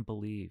you can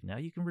believe. Now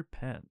you can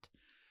repent.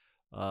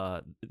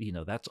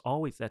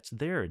 That's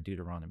there in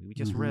Deuteronomy. We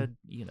just read,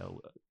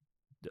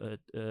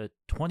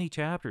 20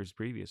 chapters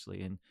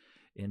previously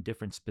in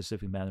different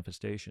specific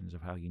manifestations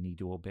of how you need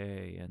to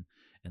obey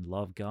and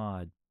love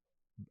God.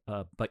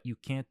 But you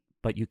can't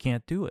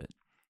do it.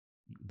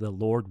 The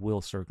Lord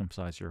will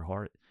circumcise your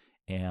heart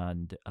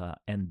and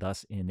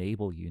thus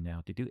enable you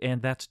now to do.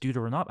 And that's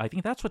Deuteronomy. I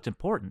think that's what's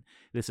important.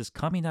 This is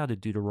coming out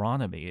of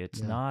Deuteronomy.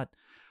 It's not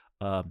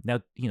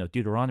now.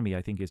 Deuteronomy,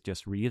 I think, is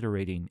just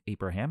reiterating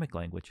Abrahamic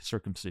language,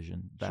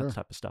 circumcision, that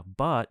type of stuff.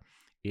 But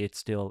it's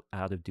still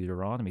out of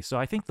Deuteronomy. So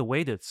I think the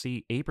way to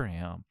see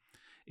Abraham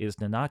is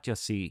to not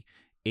just see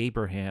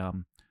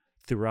Abraham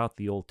throughout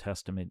the Old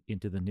Testament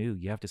into the New.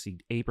 You have to see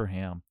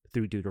Abraham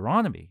through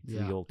Deuteronomy,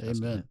 through the Old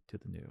Testament to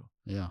the New.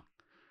 Yeah.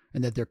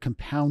 And that they're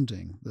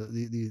compounding.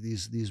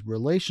 These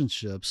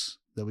relationships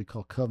that we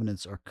call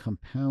covenants are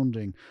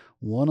compounding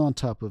one on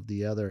top of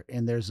the other,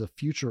 and there's a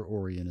future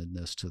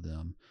orientedness to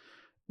them,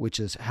 which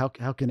is how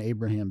can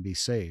Abraham be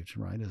saved,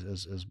 right?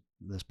 As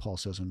Paul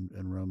says in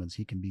Romans,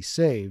 he can be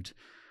saved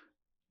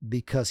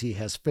because he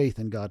has faith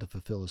in God to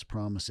fulfill his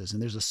promises.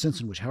 And there's a sense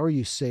in which, how are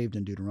you saved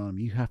in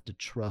Deuteronomy? You have to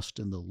trust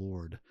in the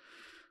Lord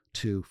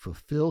to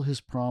fulfill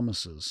his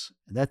promises.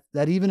 And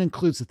that even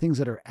includes the things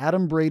that are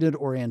adumbrated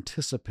or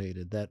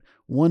anticipated, that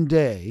one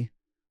day,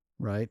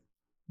 right,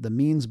 the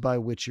means by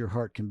which your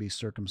heart can be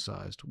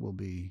circumcised will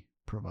be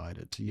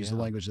provided, to use the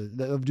language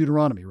of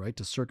Deuteronomy, right,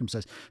 to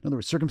circumcise. In other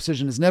words,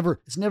 circumcision it's never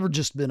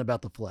just been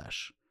about the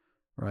flesh.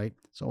 right?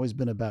 It's always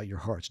been about your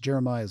hearts.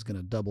 Jeremiah is going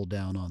to double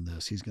down on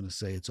this. He's going to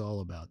say it's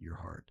all about your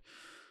heart,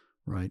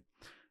 right?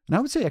 And I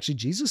would say actually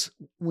Jesus,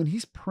 when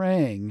he's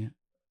praying,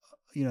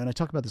 and I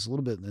talk about this a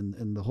little bit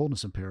in the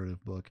Wholeness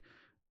Imperative book,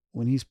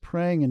 when he's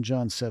praying in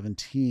John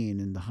 17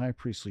 in the high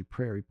priestly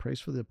prayer, he prays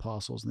for the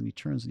apostles, and then he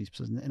turns and he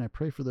says, and I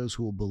pray for those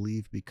who will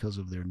believe because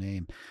of their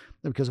name,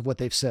 because of what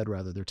they've said,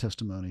 rather, their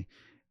testimony.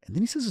 And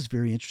then he says this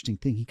very interesting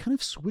thing. He kind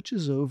of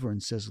switches over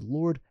and says,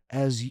 Lord,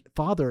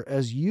 Father,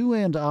 as you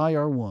and I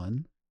are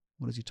one.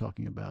 What is he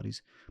talking about?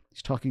 He's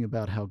talking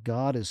about how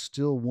God is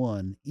still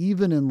one,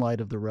 even in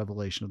light of the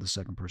revelation of the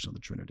second person of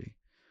the Trinity.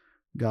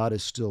 God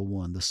is still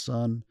one. The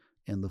Son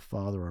and the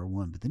Father are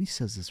one. But then he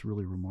says this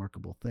really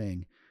remarkable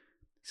thing.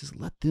 He says,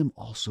 let them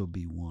also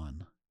be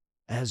one,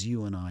 as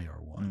you and I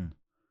are one,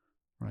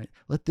 right?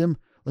 Let them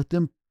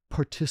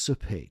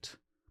participate.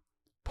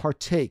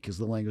 Partake is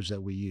the language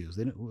that we use.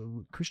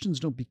 Christians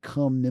don't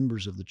become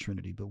members of the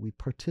Trinity, but we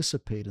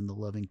participate in the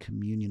loving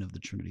communion of the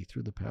Trinity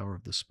through the power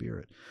of the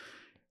Spirit.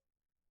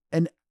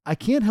 And I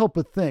can't help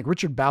but think,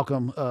 Richard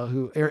Bauckham,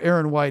 who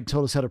Aaron White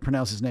told us how to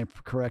pronounce his name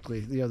correctly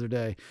the other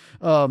day,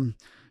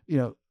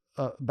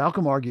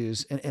 Bauckham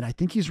argues, and I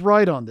think he's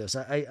right on this.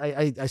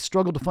 I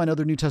struggled to find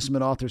other New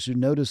Testament authors who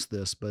noticed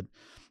this, but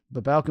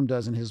Bauckham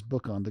does in his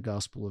book on the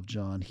Gospel of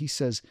John. He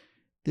says,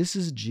 this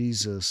is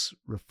Jesus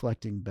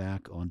reflecting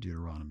back on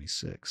Deuteronomy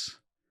 6.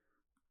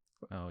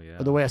 Oh, yeah.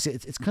 Or the way I say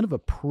it, it's kind of a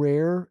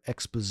prayer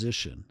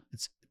exposition.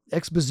 It's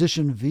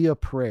exposition via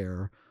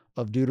prayer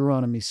of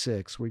Deuteronomy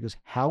 6, where he goes,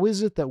 how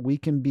is it that we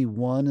can be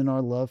one in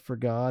our love for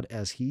God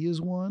as he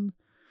is one?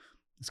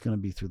 It's going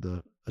to be through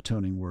the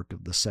atoning work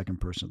of the second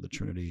person of the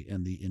Trinity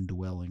and the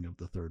indwelling of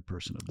the third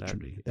person of the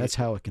Trinity. That's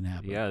how it can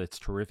happen. Yeah, it's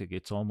terrific.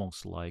 It's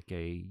almost like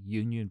a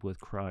union with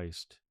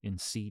Christ in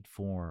seed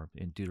form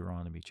in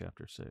Deuteronomy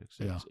chapter 6.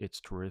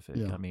 It's terrific.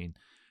 Yeah. I mean,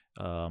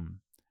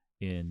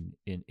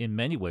 in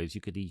many ways,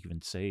 you could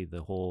even say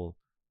the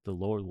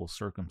Lord will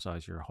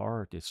circumcise your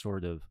heart is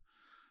sort of,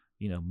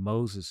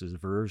 Moses's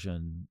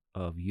version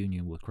of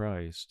union with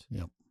Christ.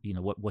 Yep.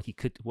 What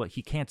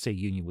he can't say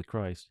union with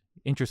Christ.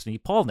 Interestingly,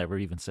 Paul never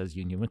even says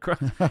union with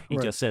Christ. He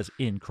Right. just says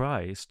in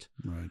Christ.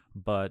 Right.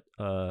 But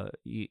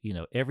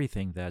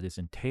everything that is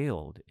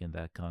entailed in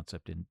that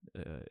concept, and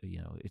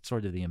it's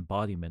sort of the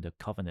embodiment of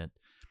covenant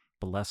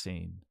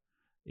blessing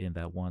in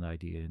that one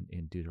idea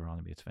in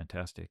Deuteronomy. It's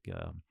fantastic.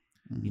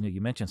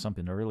 You mentioned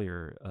something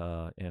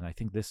earlier, and I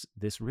think this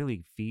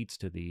really feeds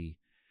to the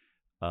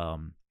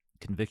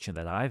conviction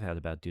that I've had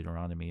about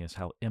Deuteronomy is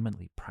how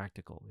eminently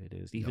practical it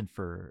is, even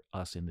for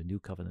us in the New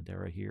Covenant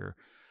era here,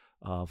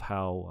 of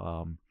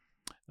how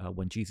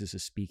when Jesus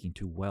is speaking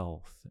to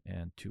wealth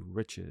and to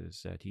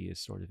riches, that he is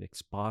sort of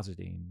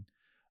expositing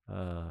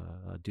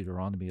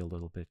Deuteronomy a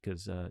little bit,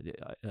 because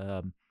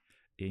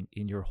in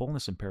your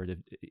Wholeness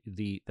Imperative,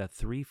 that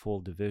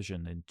threefold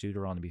division in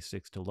Deuteronomy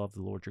 6, to love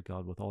the Lord your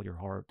God with all your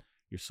heart,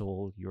 your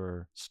soul,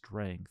 your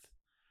strength.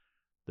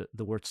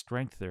 The word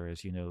strength there,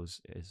 as you know,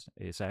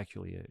 is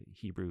actually a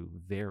Hebrew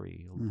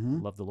very.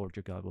 Mm-hmm. Love the Lord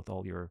your God with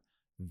all your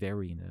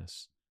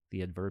veryness,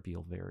 the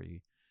adverbial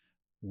very,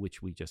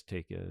 which we just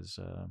take as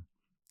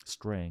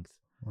strength.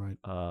 Right.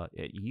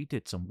 You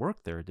did some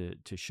work there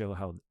to show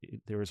how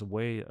there is a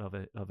way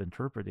of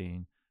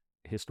interpreting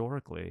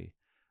historically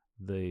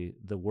the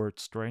word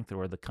strength,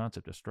 or the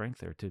concept of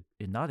strength there, to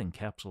not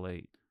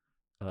encapsulate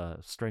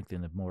strength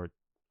in a more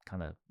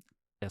kind of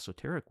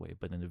esoteric way,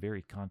 but in a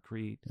very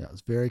concrete. Yeah,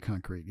 it's very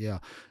concrete. Yeah,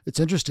 it's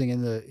interesting.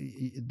 And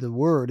the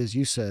word, as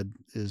you said,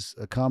 is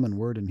a common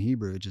word in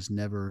Hebrew. It just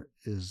never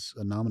is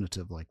a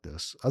nominative like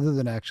this. Other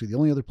than actually, the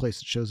only other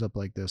place it shows up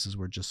like this is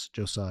where just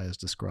Josiah is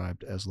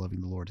described as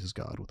loving the Lord his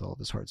God with all of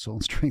his heart, soul,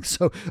 and strength.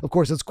 So, of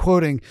course, it's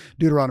quoting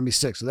Deuteronomy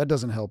 6. So that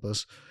doesn't help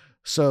us.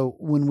 So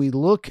when we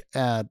look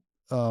at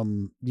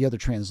the other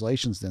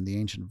translations, then the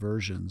ancient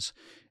versions,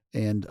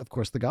 and of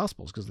course the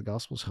Gospels, because the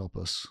Gospels help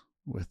us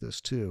with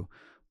this too.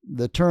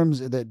 The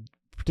terms that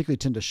particularly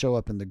tend to show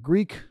up in the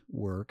Greek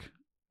work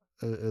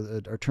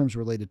are terms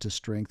related to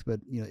strength,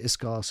 but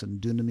iskos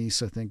and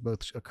dunamis, I think,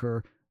 both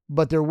occur.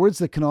 But they're words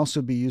that can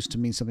also be used to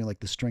mean something like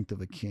the strength of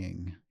a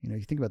king.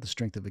 You think about the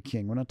strength of a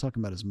king. We're not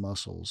talking about his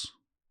muscles,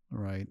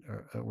 right?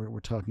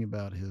 We're talking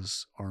about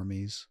his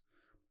armies,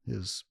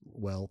 his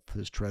wealth,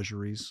 his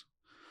treasuries,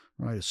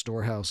 right? His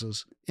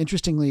storehouses.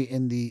 Interestingly,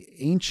 in the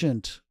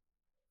ancient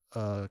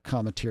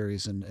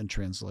commentaries and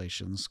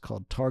translations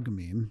called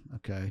Targumim,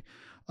 okay,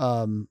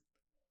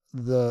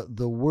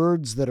 the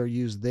words that are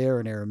used there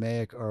in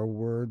Aramaic are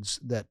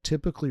words that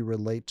typically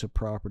relate to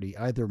property,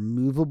 either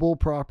movable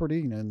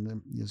property,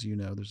 and as you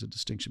know, there's a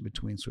distinction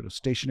between sort of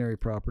stationary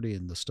property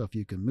and the stuff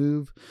you can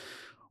move,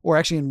 or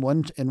actually in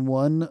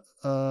one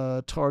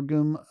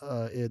Targum,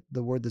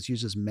 the word that's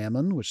used is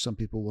mammon, which some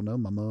people will know,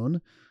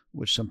 mammon,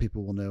 which some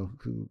people will know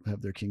who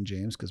have their King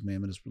James, because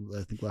mammon is,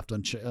 I think, left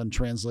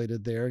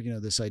untranslated there.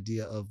 This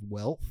idea of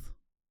wealth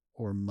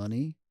or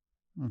money.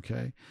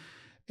 Okay.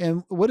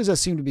 And what does that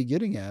seem to be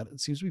getting at? It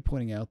seems to be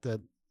pointing out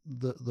that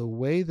the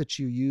way that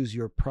you use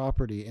your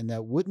property, and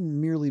that wouldn't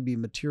merely be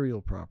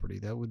material property,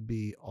 that would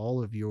be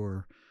all of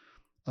your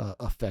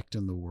effect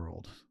in the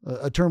world.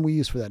 A term we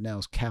use for that now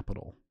is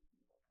capital,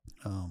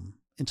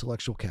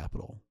 intellectual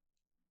capital,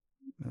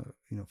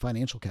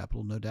 financial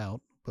capital, no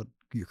doubt, but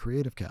your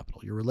creative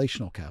capital, your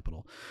relational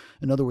capital.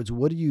 In other words,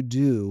 what do you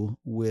do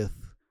with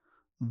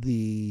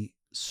the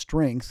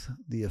strength,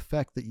 the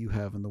effect that you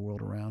have in the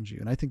world around you?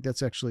 And I think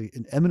that's actually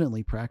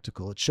eminently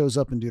practical. It shows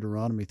up in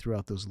Deuteronomy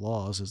throughout those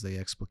laws as they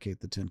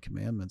explicate the Ten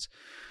Commandments.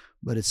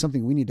 But it's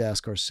something we need to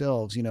ask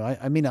ourselves.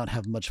 I may not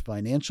have much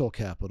financial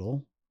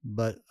capital,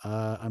 but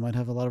I might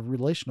have a lot of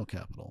relational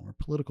capital or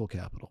political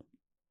capital.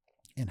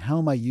 And how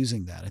am I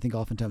using that? I think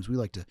oftentimes we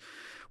like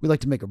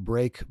to make a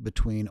break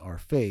between our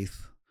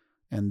faith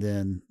and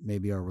then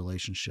maybe our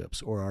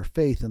relationships, or our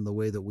faith and the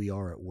way that we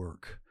are at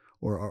work,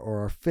 or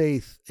our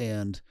faith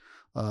and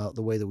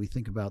the way that we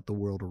think about the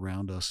world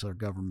around us, our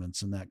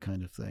governments, and that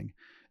kind of thing.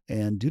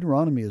 And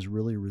Deuteronomy is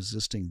really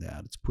resisting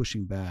that. It's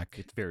pushing back.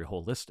 It's very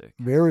holistic.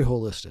 Very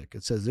holistic.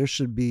 It says there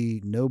should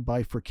be no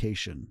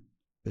bifurcation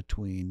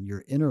between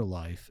your inner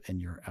life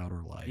and your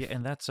outer life. Yeah,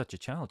 and that's such a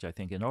challenge, I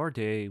think, in our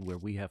day where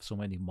we have so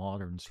many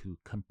moderns who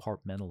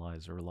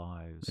compartmentalize their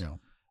lives. Yeah.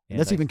 And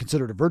that's even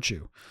considered a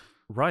virtue.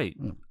 Right.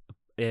 Yeah.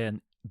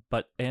 And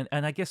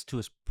I guess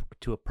to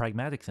a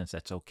pragmatic sense,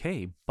 that's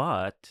okay.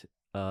 But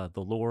the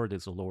Lord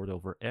is the Lord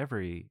over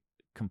every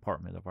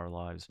compartment of our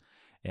lives,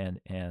 and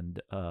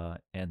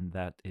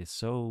that is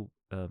so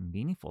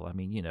meaningful. I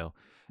mean,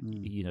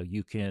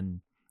 you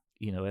can,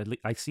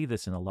 I see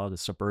this in a lot of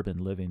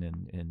suburban living,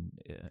 and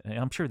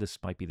I'm sure this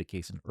might be the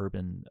case in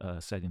urban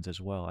settings as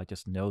well. I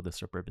just know the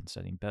suburban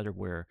setting better,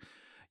 where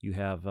you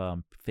have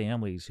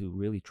families who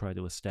really try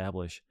to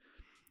establish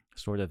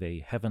sort of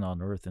a heaven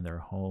on earth in their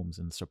homes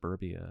in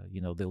suburbia.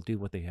 They'll do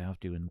what they have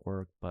to in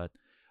work, but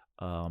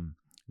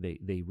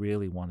they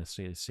really want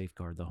to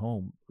safeguard the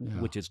home,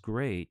 which is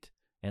great,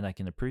 and I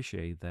can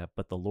appreciate that.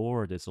 But the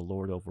Lord is the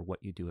Lord over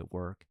what you do at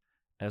work,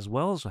 as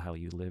well as how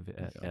you live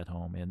at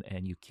home,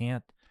 and you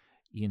can't,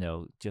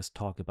 just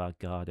talk about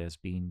God as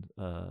being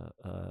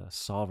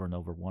sovereign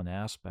over one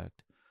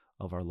aspect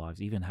of our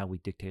lives. Even how we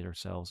dictate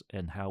ourselves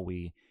and how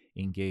we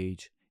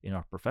engage in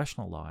our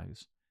professional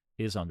lives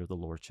is under the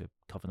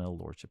covenantal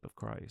lordship of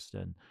Christ.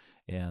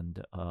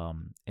 And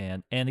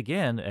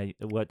again,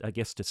 what I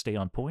guess to stay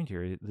on point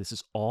here, this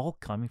is all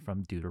coming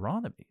from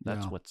Deuteronomy.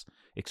 That's what's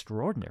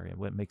extraordinary and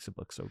what makes the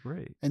book so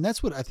great. And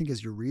that's what I think,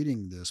 as you're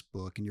reading this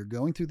book and you're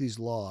going through these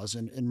laws,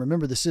 and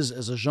remember, this is,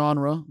 as a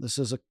genre, this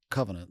is a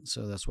covenant.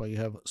 So that's why you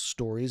have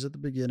stories at the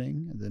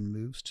beginning and then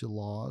moves to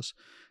laws.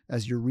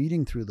 As you're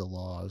reading through the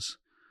laws,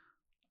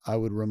 I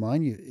would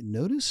remind you,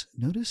 notice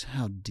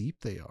how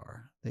deep they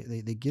are.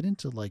 They get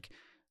into, like,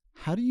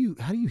 how do you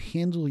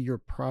handle your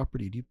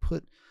property? Do you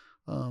put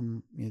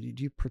do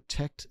you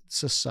protect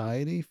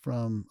society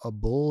from a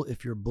bull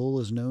if your bull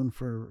is known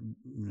for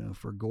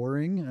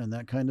goring and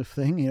that kind of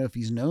thing? If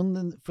he's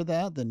known for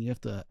that, then you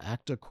have to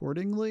act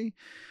accordingly.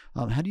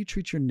 How do you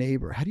treat your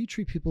neighbor? How do you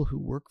treat people who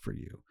work for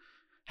you?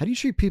 How do you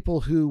treat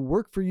people who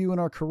work for you and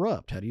are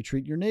corrupt? How do you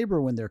treat your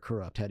neighbor when they're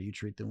corrupt? How do you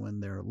treat them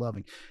when they're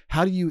loving?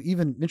 How do you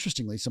even,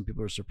 interestingly, some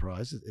people are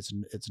surprised,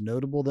 it's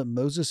notable that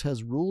Moses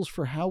has rules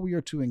for how we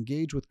are to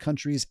engage with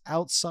countries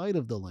outside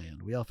of the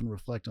land. We often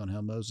reflect on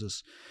how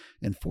Moses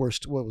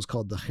enforced what was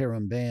called the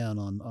Harem ban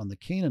on the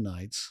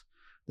Canaanites,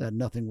 that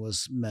nothing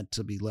was meant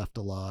to be left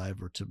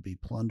alive or to be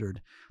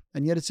plundered.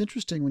 And yet it's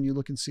interesting when you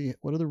look and see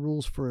what are the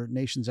rules for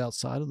nations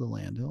outside of the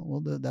land.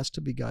 Well, that's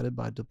to be guided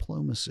by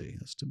diplomacy.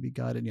 That's to be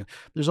guided.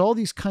 There's all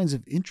these kinds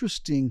of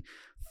interesting,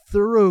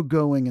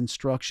 thoroughgoing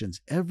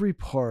instructions. Every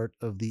part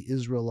of the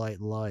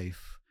Israelite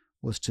life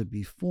was to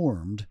be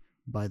formed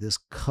by this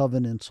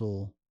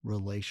covenantal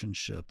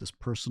relationship, this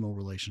personal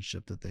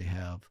relationship that they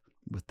have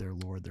with their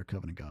Lord, their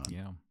covenant God.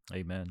 Yeah,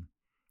 amen.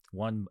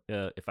 One,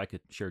 if I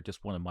could share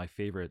just one of my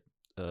favorite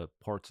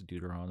parts of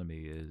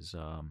Deuteronomy is,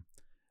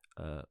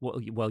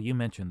 well, you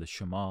mentioned the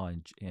Shema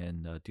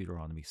in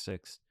Deuteronomy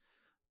 6,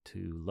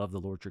 to love the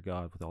Lord your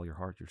God with all your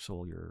heart, your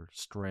soul, your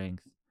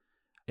strength.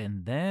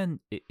 And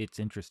then it's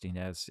interesting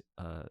as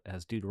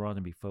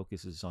Deuteronomy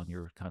focuses on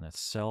your kind of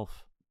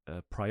self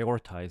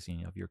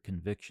prioritizing of your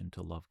conviction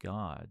to love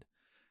God,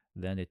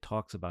 then it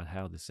talks about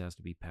how this has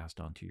to be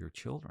passed on to your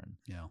children.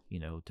 Yeah.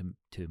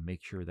 To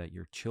make sure that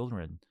your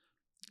children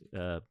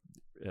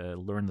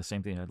learn the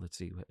same thing. Let's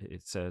see.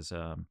 It says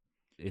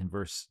in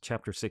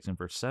chapter 6 and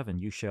verse 7,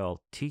 you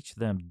shall teach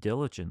them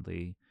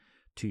diligently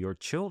to your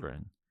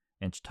children,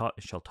 and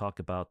shall talk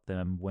about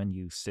them when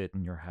you sit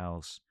in your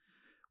house,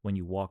 when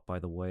you walk by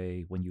the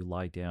way, when you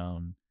lie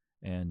down,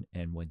 and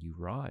when you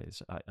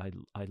rise.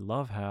 I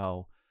love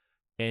how,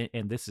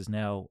 and this is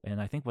now, and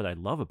I think what I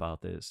love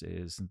about this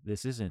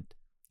isn't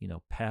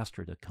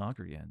pastor to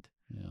congregant,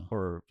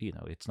 or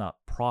it's not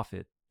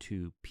prophet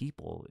to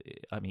people.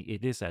 I mean,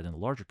 it is that in a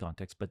larger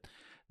context, but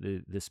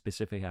the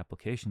specific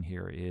application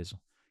here is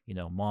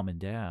mom and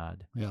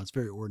dad. Yeah, it's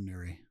very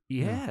ordinary.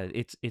 Yeah,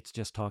 it's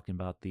just talking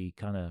about the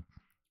kind of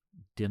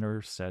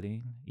dinner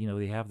setting.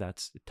 They have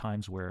that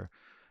times where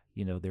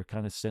they're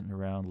kind of sitting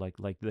around like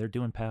they're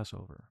doing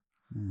Passover.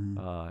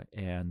 Mm-hmm.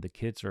 And the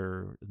kids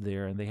are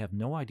there and they have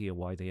no idea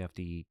why they have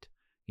to eat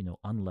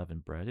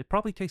unleavened bread. It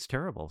probably tastes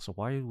terrible. So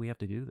why do we have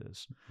to do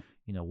this?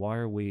 Why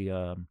are we,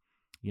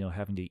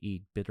 having to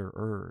eat bitter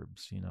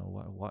herbs?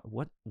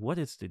 What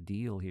is the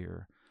deal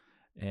here?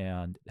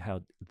 And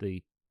how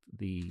the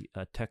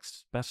text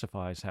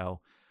specifies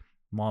how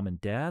mom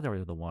and dad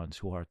are the ones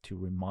who are to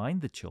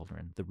remind the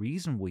children. The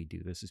reason we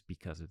do this is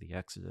because of the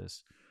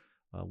Exodus,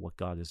 what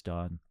God has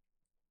done,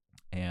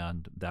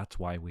 and that's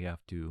why we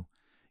have to,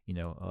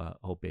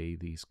 obey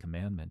these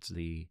commandments.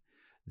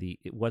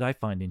 What I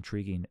find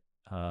intriguing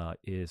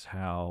is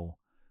how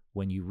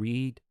when you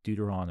read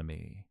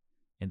Deuteronomy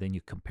and then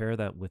you compare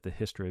that with the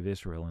history of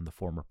Israel and the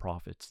former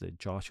prophets, the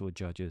Joshua,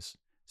 Judges,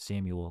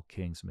 Samuel,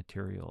 Kings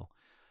material,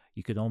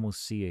 you could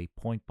almost see a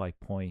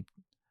point-by-point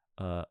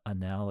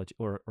analogy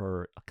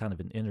or a kind of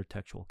an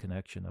intertextual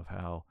connection of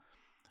how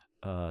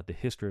the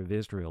history of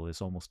Israel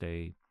is almost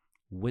a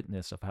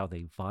witness of how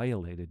they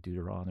violated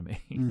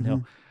Deuteronomy,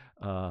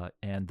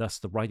 and thus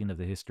the writing of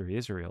the history of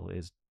Israel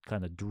is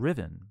kind of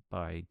driven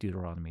by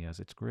Deuteronomy as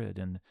its grid.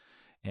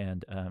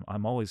 And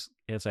I'm always,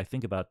 as I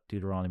think about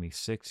Deuteronomy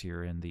 6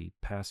 here and the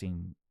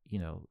passing,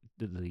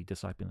 the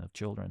discipling of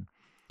children,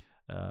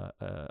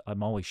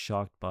 I'm always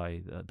shocked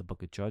by the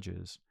book of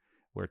Judges,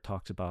 where it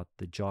talks about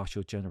the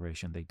Joshua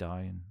generation. They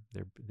die and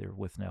they're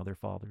with now their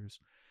fathers,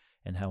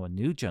 and how a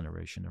new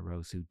generation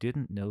arose who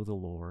didn't know the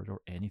Lord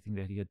or anything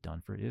that he had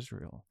done for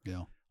Israel.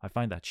 Yeah. I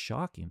find that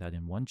shocking that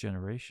in one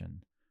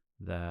generation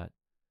that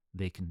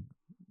they can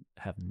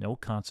have no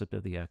concept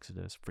of the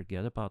Exodus,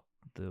 forget about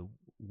the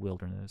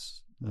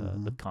wilderness,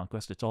 the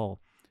conquest. It's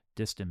all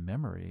distant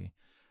memory.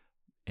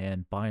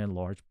 And by and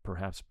large,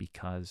 perhaps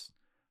because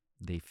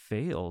they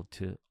failed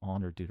to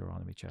honor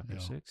Deuteronomy chapter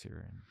 6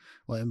 here.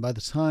 Well, and by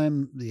the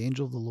time the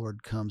angel of the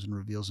Lord comes and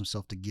reveals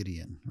himself to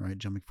Gideon, right,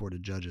 jumping forward to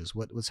Judges,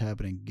 what's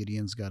happening?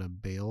 Gideon's got a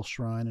Baal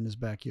shrine in his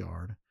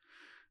backyard,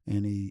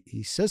 and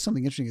he says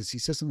something interesting. He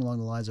says something along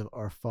the lines of,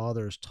 "Our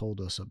fathers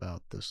told us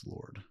about this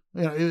Lord."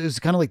 It's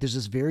kind of like there's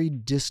this very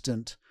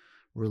distant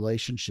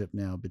relationship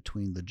now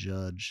between the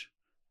judge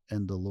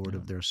and the Lord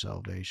of their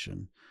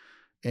salvation,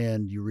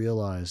 and you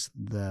realize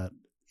that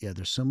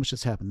there's so much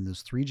that's happened in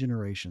those three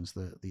generations: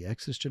 the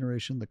Exodus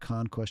generation, the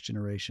conquest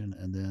generation,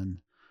 and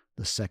then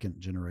the second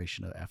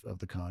generation of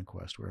the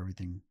conquest, where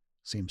everything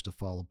seems to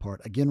fall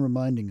apart. Again,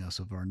 reminding us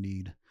of our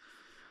need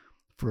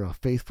for a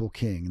faithful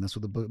king. And that's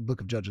what the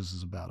book of Judges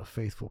is about, a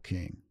faithful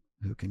king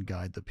who can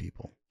guide the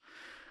people.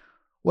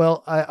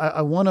 Well,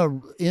 I want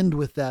to end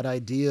with that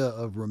idea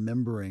of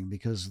remembering,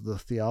 because the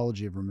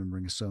theology of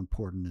remembering is so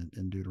important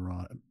in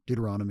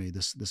Deuteronomy.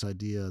 This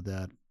idea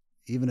that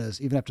even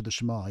after the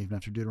Shema, even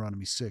after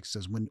Deuteronomy 6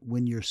 says,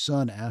 when your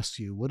son asks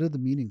you, what are the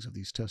meanings of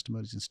these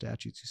testimonies and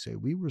statutes, you say,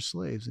 we were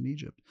slaves in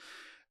Egypt.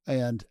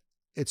 And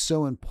it's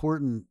so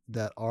important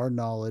that our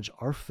knowledge,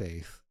 our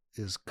faith,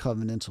 is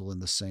covenantal in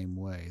the same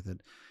way.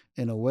 That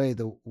in a way,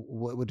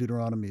 what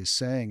Deuteronomy is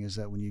saying is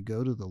that when you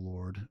go to the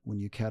Lord, when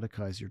you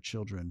catechize your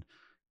children,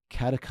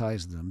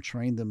 catechize them,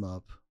 train them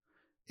up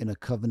in a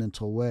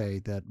covenantal way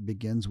that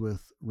begins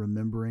with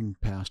remembering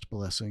past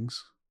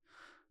blessings,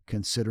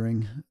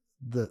 considering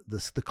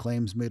the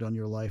claims made on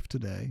your life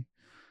today,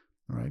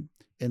 right,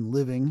 and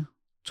living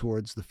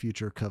towards the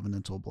future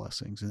covenantal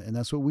blessings. And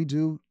that's what we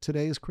do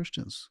today as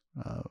Christians.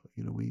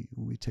 When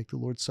we take the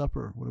Lord's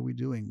Supper, what are we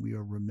doing? We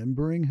are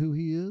remembering who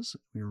he is.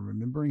 We are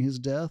remembering his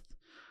death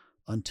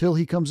until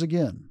he comes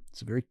again.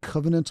 It's a very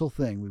covenantal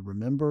thing. We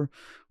remember,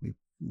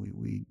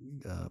 we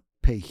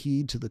pay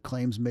heed to the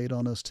claims made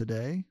on us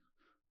today,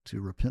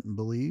 to repent and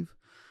believe,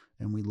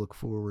 and we look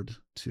forward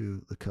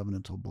to the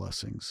covenantal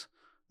blessings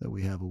that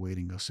we have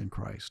awaiting us in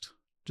Christ.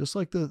 Just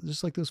like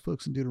those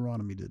folks in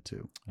Deuteronomy did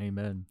too.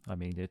 Amen. I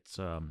mean, it's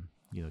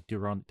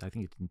Deuteronomy. I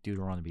think it's in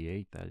Deuteronomy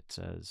 8 that it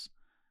says,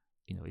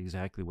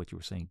 exactly what you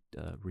were saying.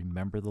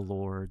 Remember the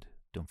Lord.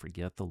 Don't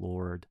forget the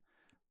Lord.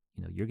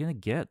 You're going to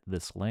get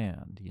this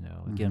land.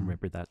 Again,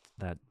 remember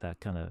that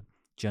kind of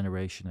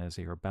generation as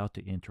they are about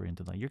to enter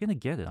into the land. You're going to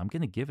get it. I'm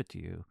going to give it to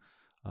you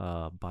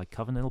by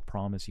covenantal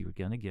promise. You're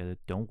going to get it.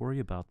 Don't worry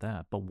about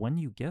that. But when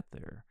you get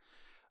there,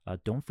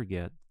 don't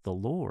forget the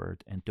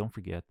Lord, and don't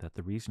forget that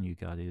the reason you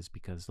got it is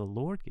because the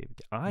Lord gave it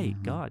to you.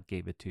 God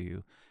gave it to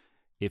you.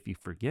 If you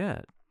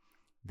forget,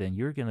 then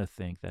you're going to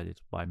think that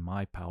it's by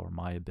my power,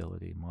 my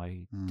ability,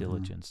 my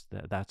diligence,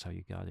 that's how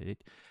you got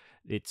it.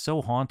 It's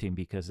so haunting,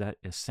 because that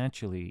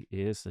essentially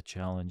is the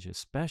challenge,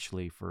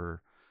 especially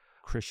for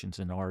Christians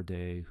in our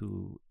day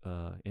who,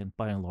 and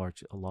by and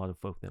large, a lot of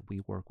folk that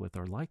we work with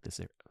are like this.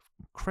 They're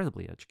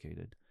incredibly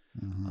educated,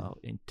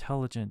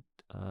 intelligent,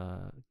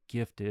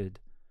 gifted,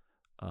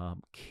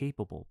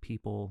 capable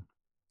people,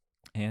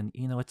 and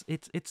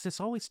it's this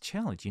always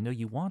challenge.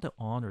 You want to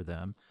honor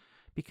them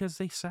because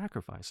they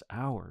sacrifice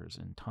hours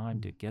and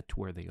time to get to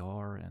where they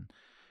are,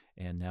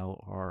 and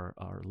now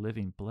are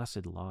living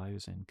blessed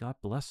lives, and God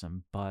bless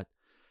them. But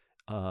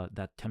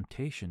that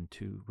temptation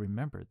to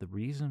remember the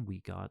reason we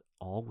got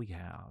all we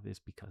have is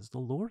because the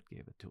Lord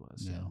gave it to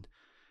us,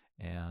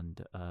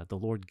 and the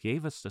Lord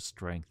gave us the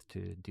strength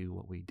to do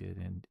what we did,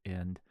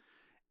 and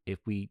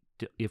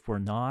if we're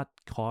not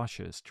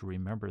cautious to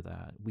remember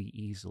that, we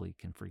easily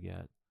can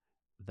forget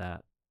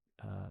that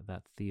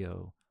that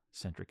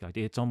theocentric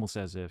idea. It's almost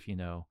as if,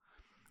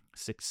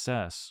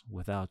 success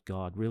without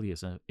God really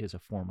is a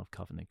form of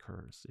covenant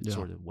curse. It's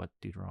sort of what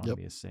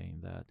Deuteronomy is saying,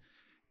 that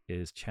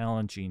is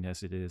challenging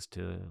as it is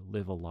to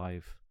live a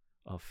life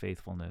of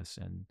faithfulness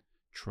and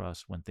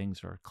trust when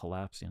things are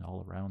collapsing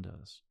all around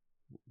us,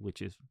 which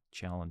is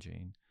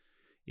challenging.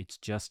 It's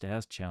just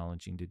as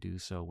challenging to do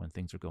so when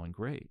things are going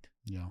great.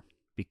 Yeah.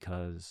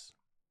 Because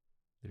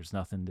there's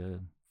nothing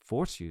to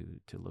force you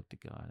to look to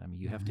God. I mean,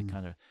 you have to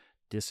kind of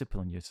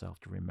discipline yourself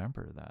to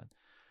remember that,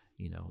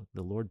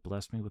 the Lord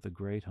blessed me with a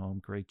great home,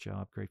 great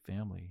job, great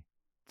family.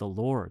 The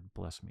Lord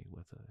blessed me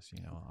with this.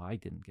 I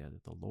didn't get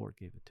it. The Lord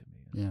gave it to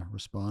me. Yeah.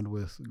 Respond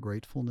with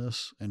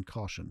gratefulness and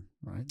caution,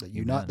 right? That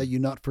you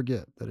Amen. not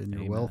forget that in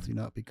your wealth you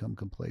not become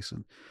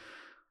complacent.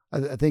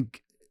 I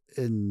think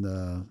in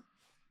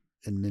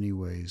many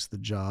ways the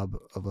job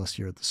of us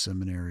here at the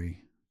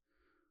seminary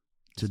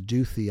to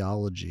do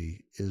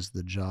theology is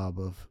the job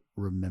of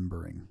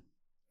remembering.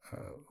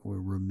 We're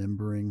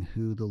remembering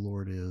who the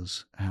Lord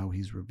is, how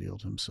he's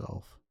revealed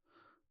himself,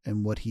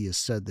 and what he has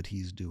said that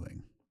he's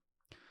doing.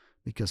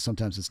 Because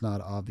sometimes it's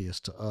not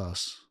obvious to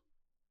us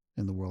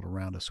in the world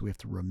around us. So we have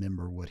to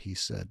remember what he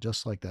said,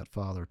 just like that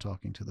father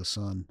talking to the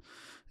son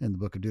in the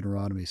book of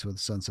Deuteronomy. So the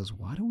son says,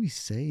 why do we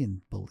say and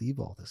believe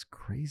all this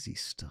crazy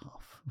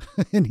stuff?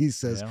 And he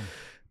says,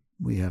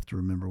 we have to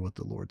remember what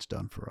the Lord's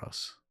done for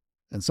us.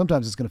 And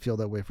sometimes it's going to feel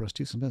that way for us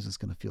too. Sometimes it's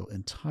going to feel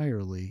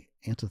entirely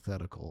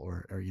antithetical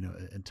or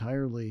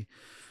entirely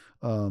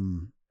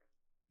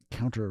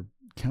counter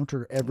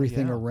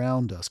everything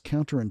around us,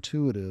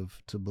 counterintuitive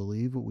to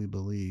believe what we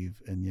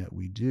believe, and yet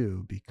we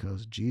do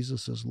because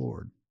Jesus is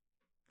Lord.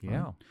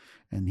 Yeah. Right?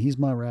 And he's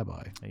my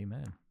rabbi.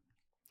 Amen.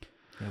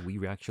 Yeah,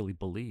 we actually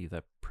believe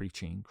that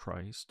preaching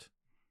Christ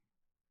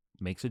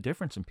makes a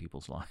difference in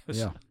people's lives.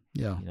 Yeah.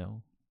 Yeah.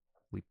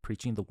 We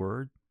preaching the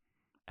word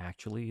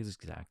actually is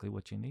exactly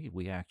what you need.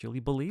 We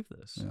actually believe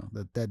this.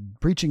 Yeah, that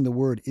preaching the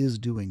word is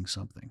doing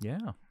something.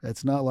 Yeah.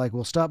 It's not like,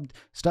 well, stop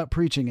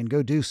preaching and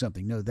go do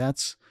something. No,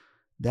 that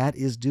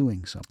is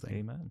doing something.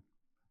 Amen.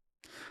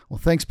 Well,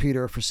 thanks,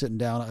 Peter, for sitting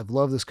down. I've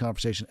loved this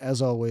conversation.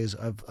 As always,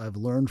 I've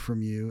learned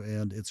from you,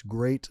 and it's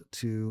great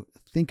to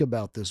think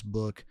about this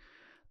book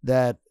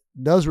that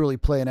does really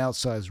play an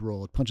outsized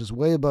role. It punches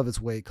way above its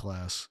weight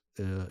class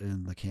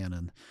in the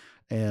canon.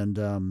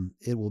 And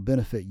it will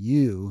benefit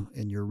you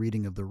in your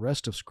reading of the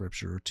rest of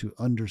Scripture to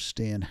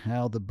understand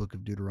how the book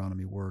of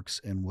Deuteronomy works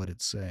and what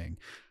it's saying.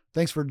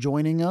 Thanks for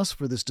joining us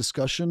for this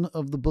discussion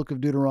of the book of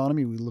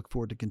Deuteronomy. We look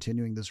forward to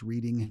continuing this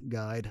reading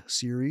guide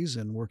series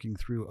and working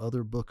through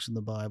other books in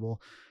the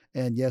Bible.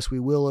 And yes, we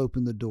will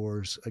open the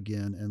doors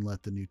again and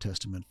let the New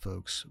Testament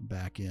folks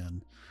back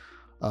in.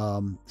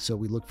 So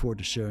we look forward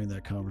to sharing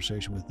that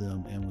conversation with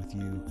them and with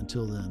you.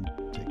 Until then,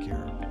 take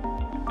care.